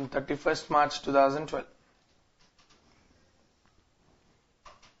as on 31st March 2012.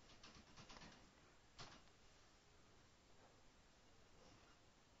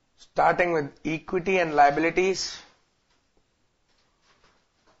 Starting with equity and liabilities.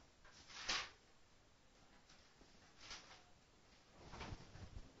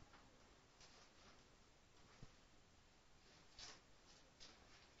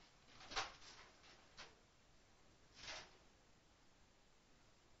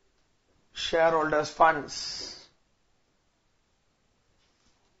 shareholders funds.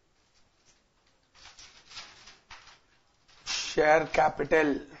 Share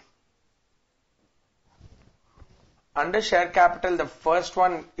capital. Under share capital, the first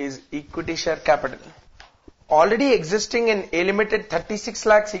one is equity share capital. Already existing in A Limited 36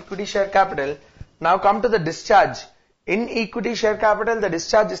 lakhs equity share capital. Now come to the discharge. In equity share capital, the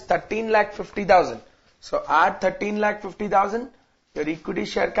discharge is 13 lakh 50,000. So add 13 lakh 50,000. Your equity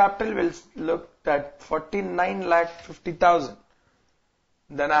share capital will look at 49 lakh 50,000.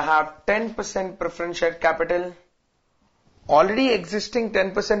 Then I have 10% preference share capital. Already existing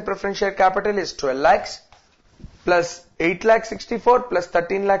 10% preference share capital is 12 lakhs plus 8 lakh 64 plus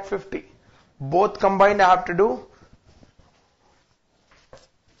 13 lakh 50. Both combined I have to do.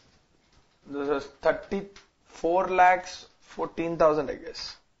 This is 34 lakhs 14,000 I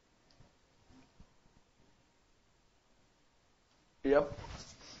guess. Yep.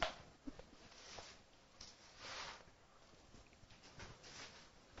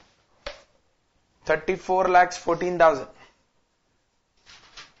 $34 lakhs 14,000.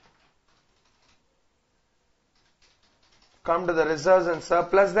 Come to the reserves and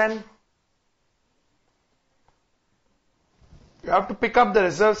surplus then. You have to pick up the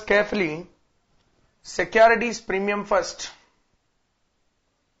reserves carefully. Securities premium first.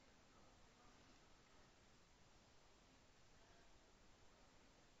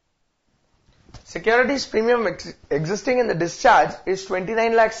 Securities premium existing in the discharge is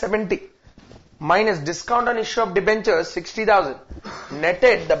 29 lakh 70 minus discount on issue of debentures 60,000.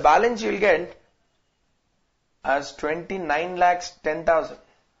 Netted, the balance you will get as 29 lakhs 10,000.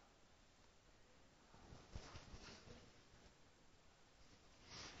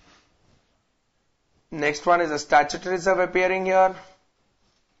 Next one is a statutory reserve appearing here.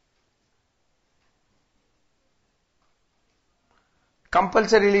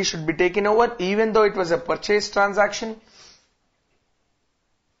 Compulsorily should be taken over even though it was a purchase transaction.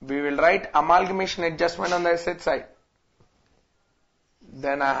 We will write amalgamation adjustment on the asset side.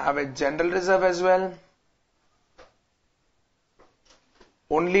 Then I have a general reserve as well.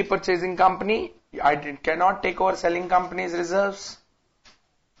 Only purchasing company. I cannot take over selling company's reserves.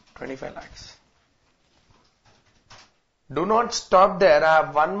 25 lakhs. Do not stop there. I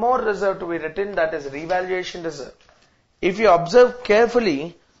have one more reserve to be written, that is revaluation reserve. If you observe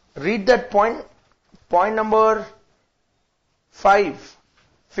carefully, read that point number 5.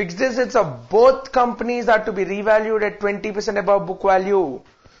 Fixed assets of both companies are to be revalued at 20% above book value.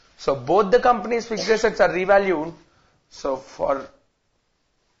 So both the companies' fixed assets are revalued. So for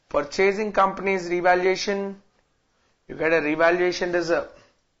purchasing company's revaluation, you get a revaluation reserve.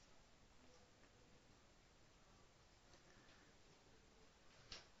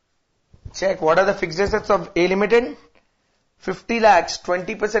 Check what are the fixed assets of A Limited. 50 lakhs,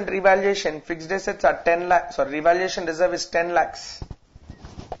 20% revaluation, fixed assets are 10 lakhs, so revaluation reserve is 10 lakhs.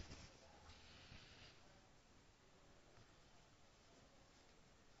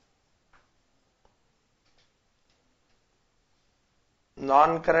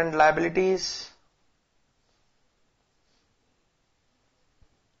 Non-current liabilities.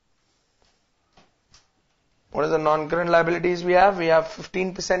 What are the non-current liabilities we have? We have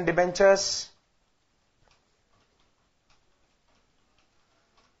 15% debentures.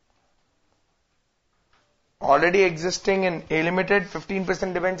 Already existing in A Limited,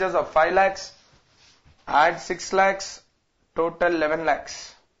 15% debentures of 5 lakhs. Add 6 lakhs, total 11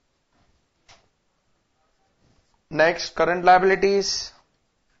 lakhs. Next, current liabilities.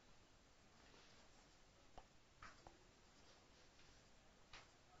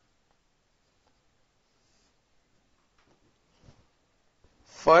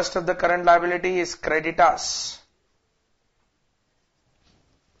 First of the current liability is creditors.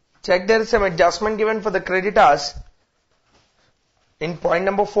 Check, there is some adjustment given for the creditors in point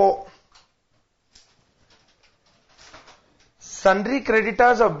number 4. Sundry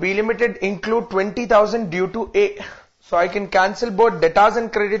creditors of B Limited include 20,000 due to A. So I can cancel both debtors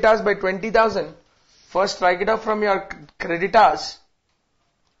and creditors by 20,000. First strike it off from your creditors.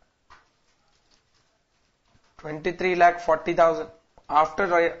 23 lakh 40,000. After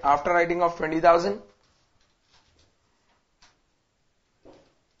writing off 20,000.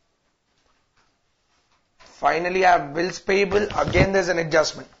 Finally, I have bills payable. Again, there is an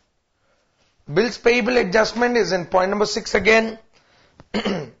adjustment. Bills payable adjustment is in point number 6 again.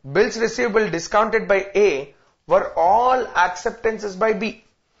 Bills receivable discounted by A were all acceptances by B.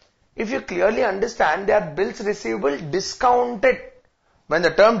 If you clearly understand, they are bills receivable discounted. When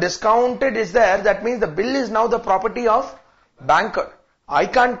the term discounted is there, that means the bill is now the property of banker. I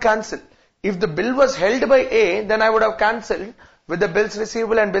can't cancel. If the bill was held by A, then I would have cancelled with the bills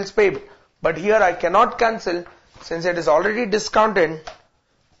receivable and bills payable. But here I cannot cancel since it is already discounted.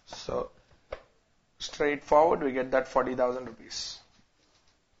 So straightforward, we get that 40,000 rupees.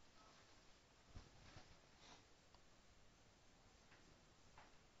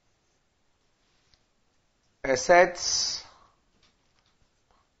 Assets,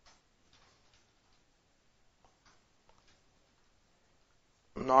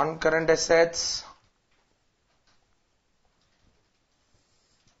 non-current assets,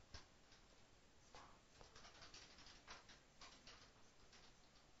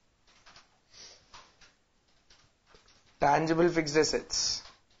 tangible fixed assets.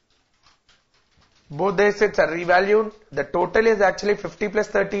 Both the assets are revalued. The total is actually 50 plus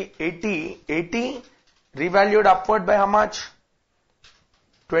 30, 80. 80 revalued upward by how much?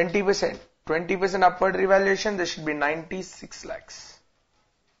 20%. 20% upward revaluation, this should be 96 lakhs.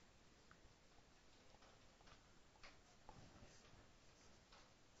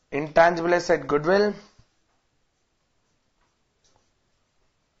 Intangible asset goodwill.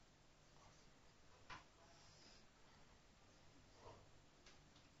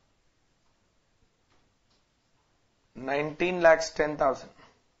 (19 lakhs 10,000).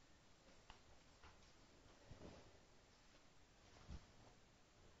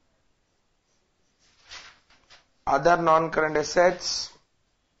 Other non-current assets.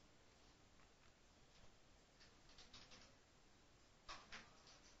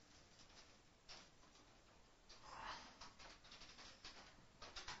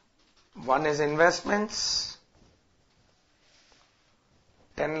 One is investments,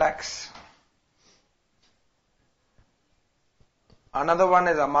 10 lakhs. Another one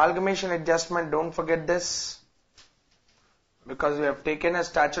is amalgamation adjustment. Don't forget this, because we have taken a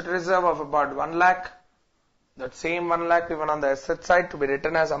statutory reserve of about 1 lakh. That same 1 lakh even on the asset side to be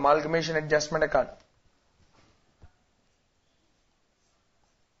written as amalgamation adjustment account.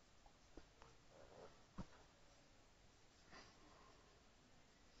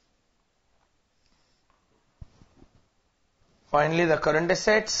 Finally, the current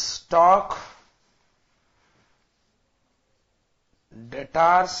assets, stock,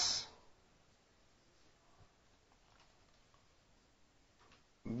 debtors,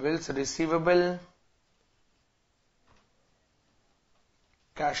 bills receivable,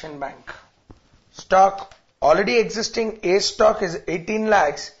 cash in bank. Stock, already existing A stock is 18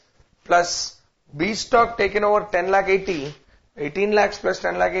 lakhs plus B stock taken over 10 lakh 80. 18 lakhs plus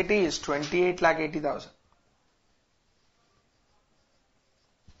 10 lakh 80 is 28 lakh 80,000.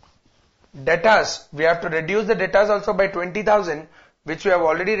 Debtors, we have to reduce the debtors also by 20,000, which we have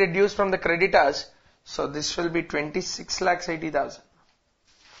already reduced from the creditors. So this will be 26 lakhs 80,000.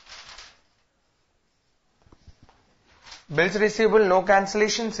 Bills receivable, no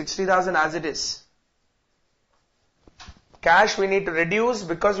cancellation, 60,000 as it is. Cash we need to reduce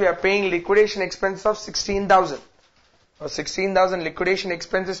because we are paying liquidation expense of 16,000. Or 16,000 liquidation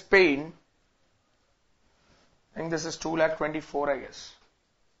expense is paid. I think this is 2 lakh 24, I guess.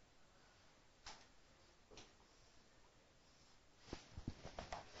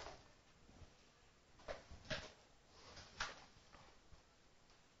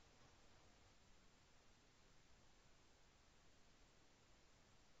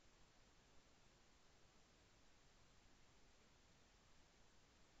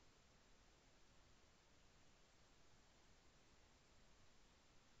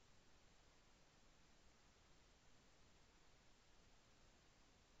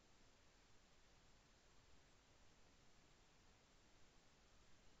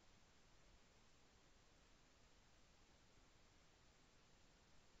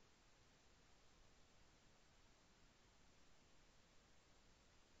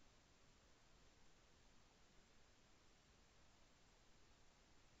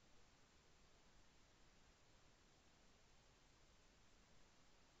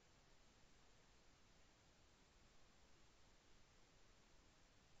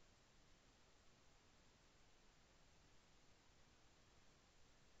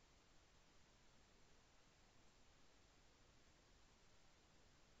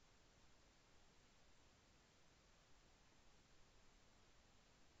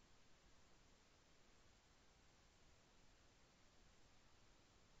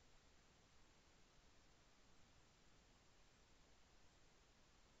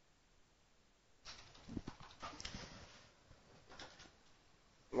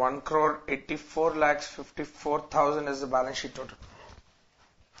 One crore 84 lakhs 54,000 is the balance sheet total.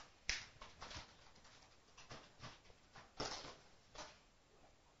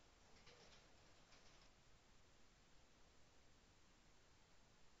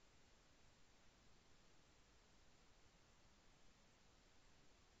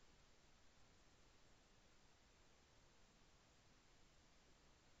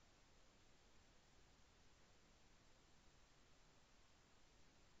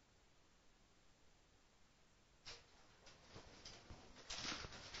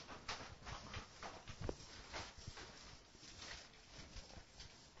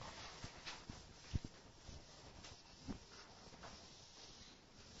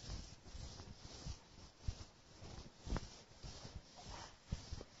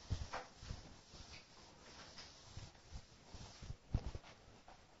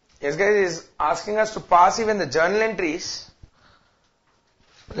 Yes guys, is asking us to pass even the journal entries.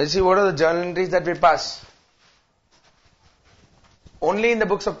 Let's see what are the journal entries that we pass. Only in the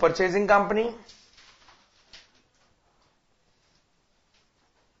books of purchasing company.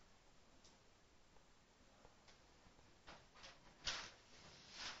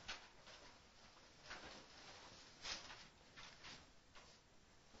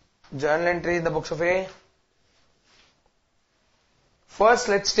 Journal entry in the books of A. First,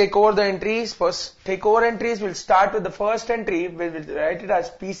 let's take over the entries. First, take over entries. We'll start with the first entry. We'll write it as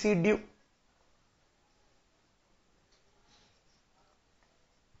PC due.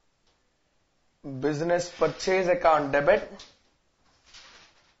 Business purchase account debit.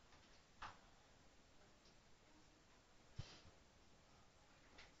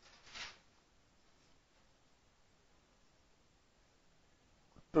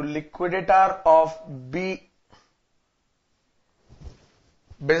 To liquidator of B.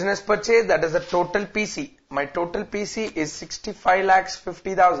 Business purchase, that is the total PC. My total PC is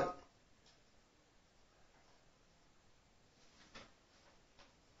 65,50,000.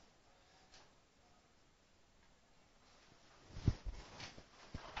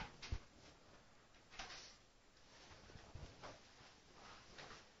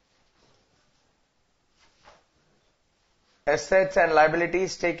 Assets and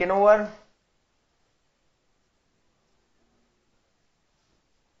liabilities taken over.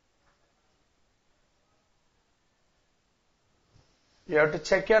 You have to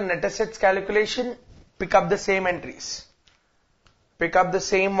check your net assets calculation. Pick up the same entries. Pick up the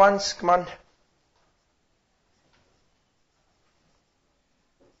same ones. Come on.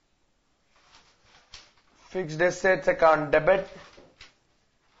 Fixed assets account debit.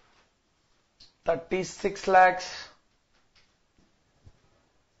 36 lakhs.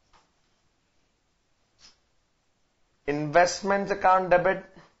 Investments account debit.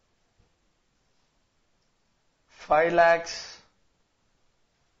 5 lakhs.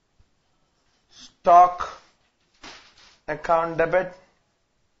 Stock account debit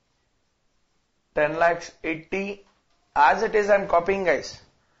 10 lakhs 80. As it is, I'm copying guys.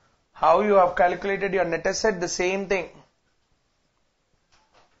 How you have calculated your net asset, the same thing.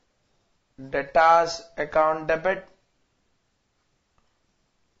 Debtors account debit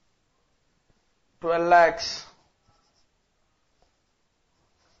 12 lakhs.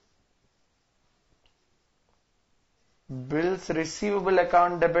 Bills receivable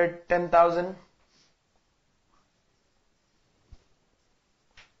account debit 10,000.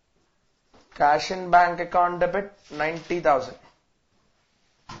 Cash in bank account debit 90,000.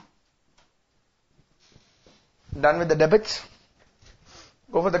 Done with the debits.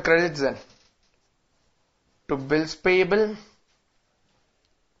 Go for the credits then. To bills payable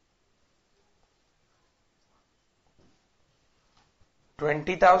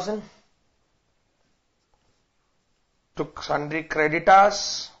 20,000. To sundry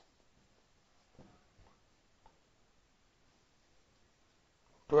creditors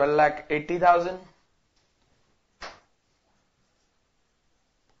 12,80,000.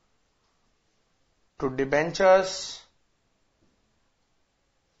 To debentures,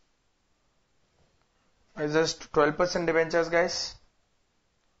 is this 12% debentures guys?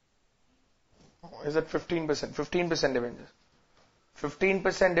 Is it 15%? 15% debentures.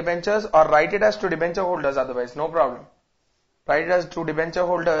 15% debentures, or write it as to debenture holders otherwise, no problem. Write it as to debenture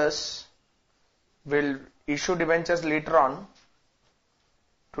holders. Will issue debentures later on.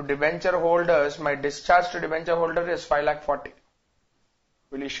 To debenture holders, my discharge to debenture holder is 5,40,000.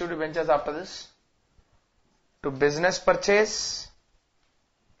 We'll issue debentures after this. To business purchase,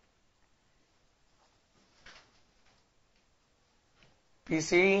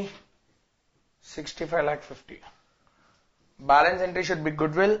 PC 65,50,000. Balance entry should be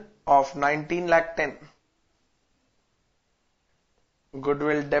goodwill of 19,10,000.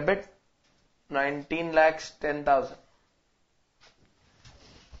 Goodwill debit 19,10,000.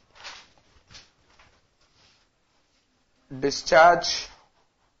 Discharge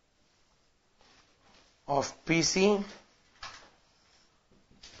of PC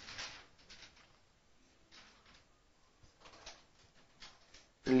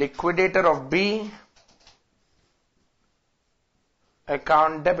liquidator of B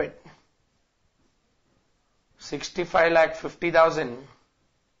account debit 65,50,000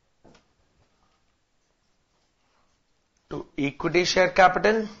 to equity share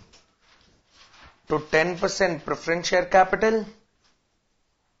capital, to 10% preference share capital,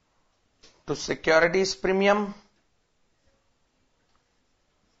 to securities premium,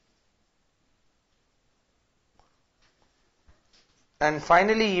 and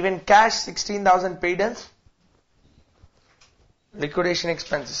finally even cash 16,000 paid us. Liquidation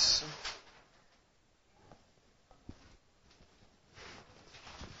expenses.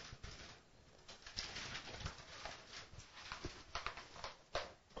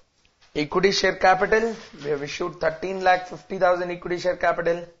 Equity share capital, we have issued 13,50,000 equity share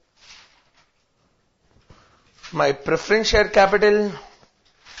capital. My preference share capital,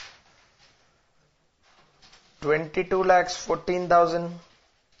 22,14,000.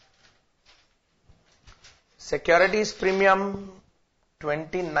 Securities premium,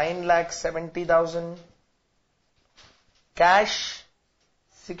 29,70,000. Cash,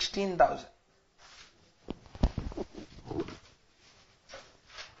 16,000.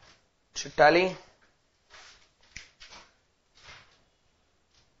 Should tally.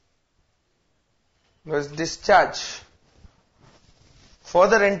 Was discharge.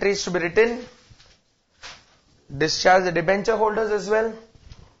 Further entries to be written. Discharge the debenture holders as well.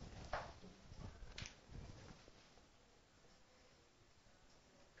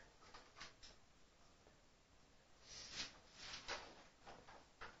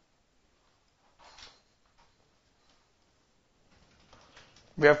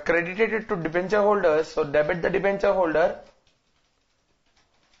 We have credited it to debenture holders, so debit the debenture holder.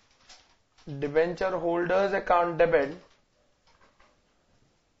 Debenture holders account debit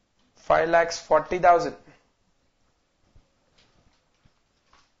 5,40,000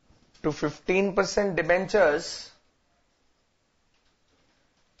 to 15% debentures.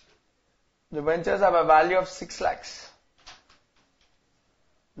 Debentures have a value of 6 lakhs.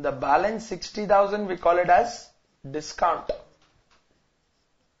 The balance 60,000 we call it as discount.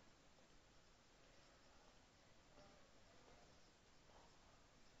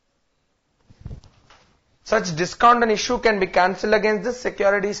 Such discount on issue can be cancelled against the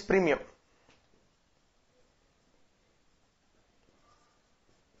securities premium.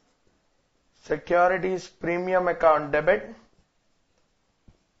 Securities premium account debit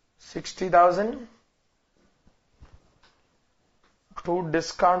 60,000 to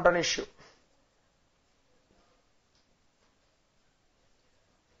discount on issue.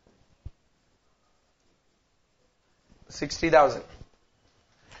 $60,000.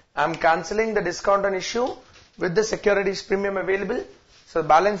 I am cancelling the discount on issue with the securities premium available. So the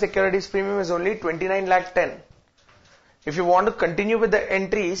balance securities premium is only 29,10,000. If you want to continue with the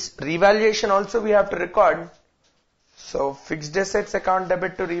entries, revaluation also we have to record. So fixed assets account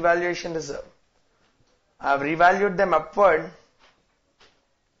debit to revaluation reserve. I have revalued them upward.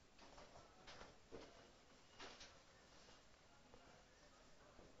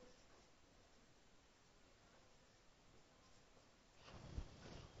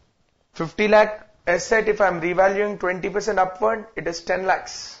 $50 lakh asset, if I am revaluing 20% upward, it is 10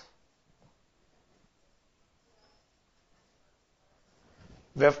 lakhs.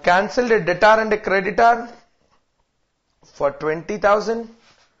 We have cancelled a debtor and a creditor for 20,000.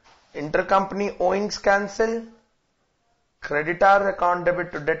 Intercompany owings cancel. Creditor account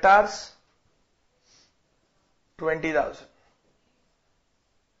debit to debtors 20,000.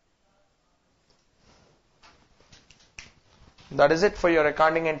 That is it for your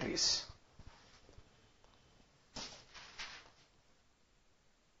accounting entries.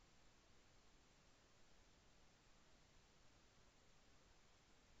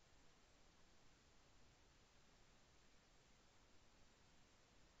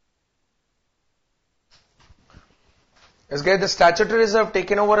 Let's get the statutory reserve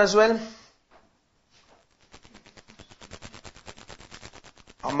taken over as well.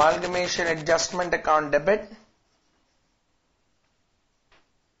 Amalgamation adjustment account debit.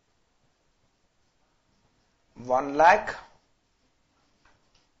 $1 lakh.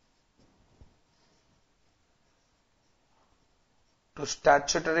 To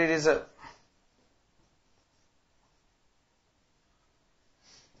statutory reserve.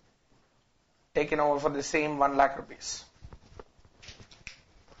 Taken over for the same 1 lakh rupees.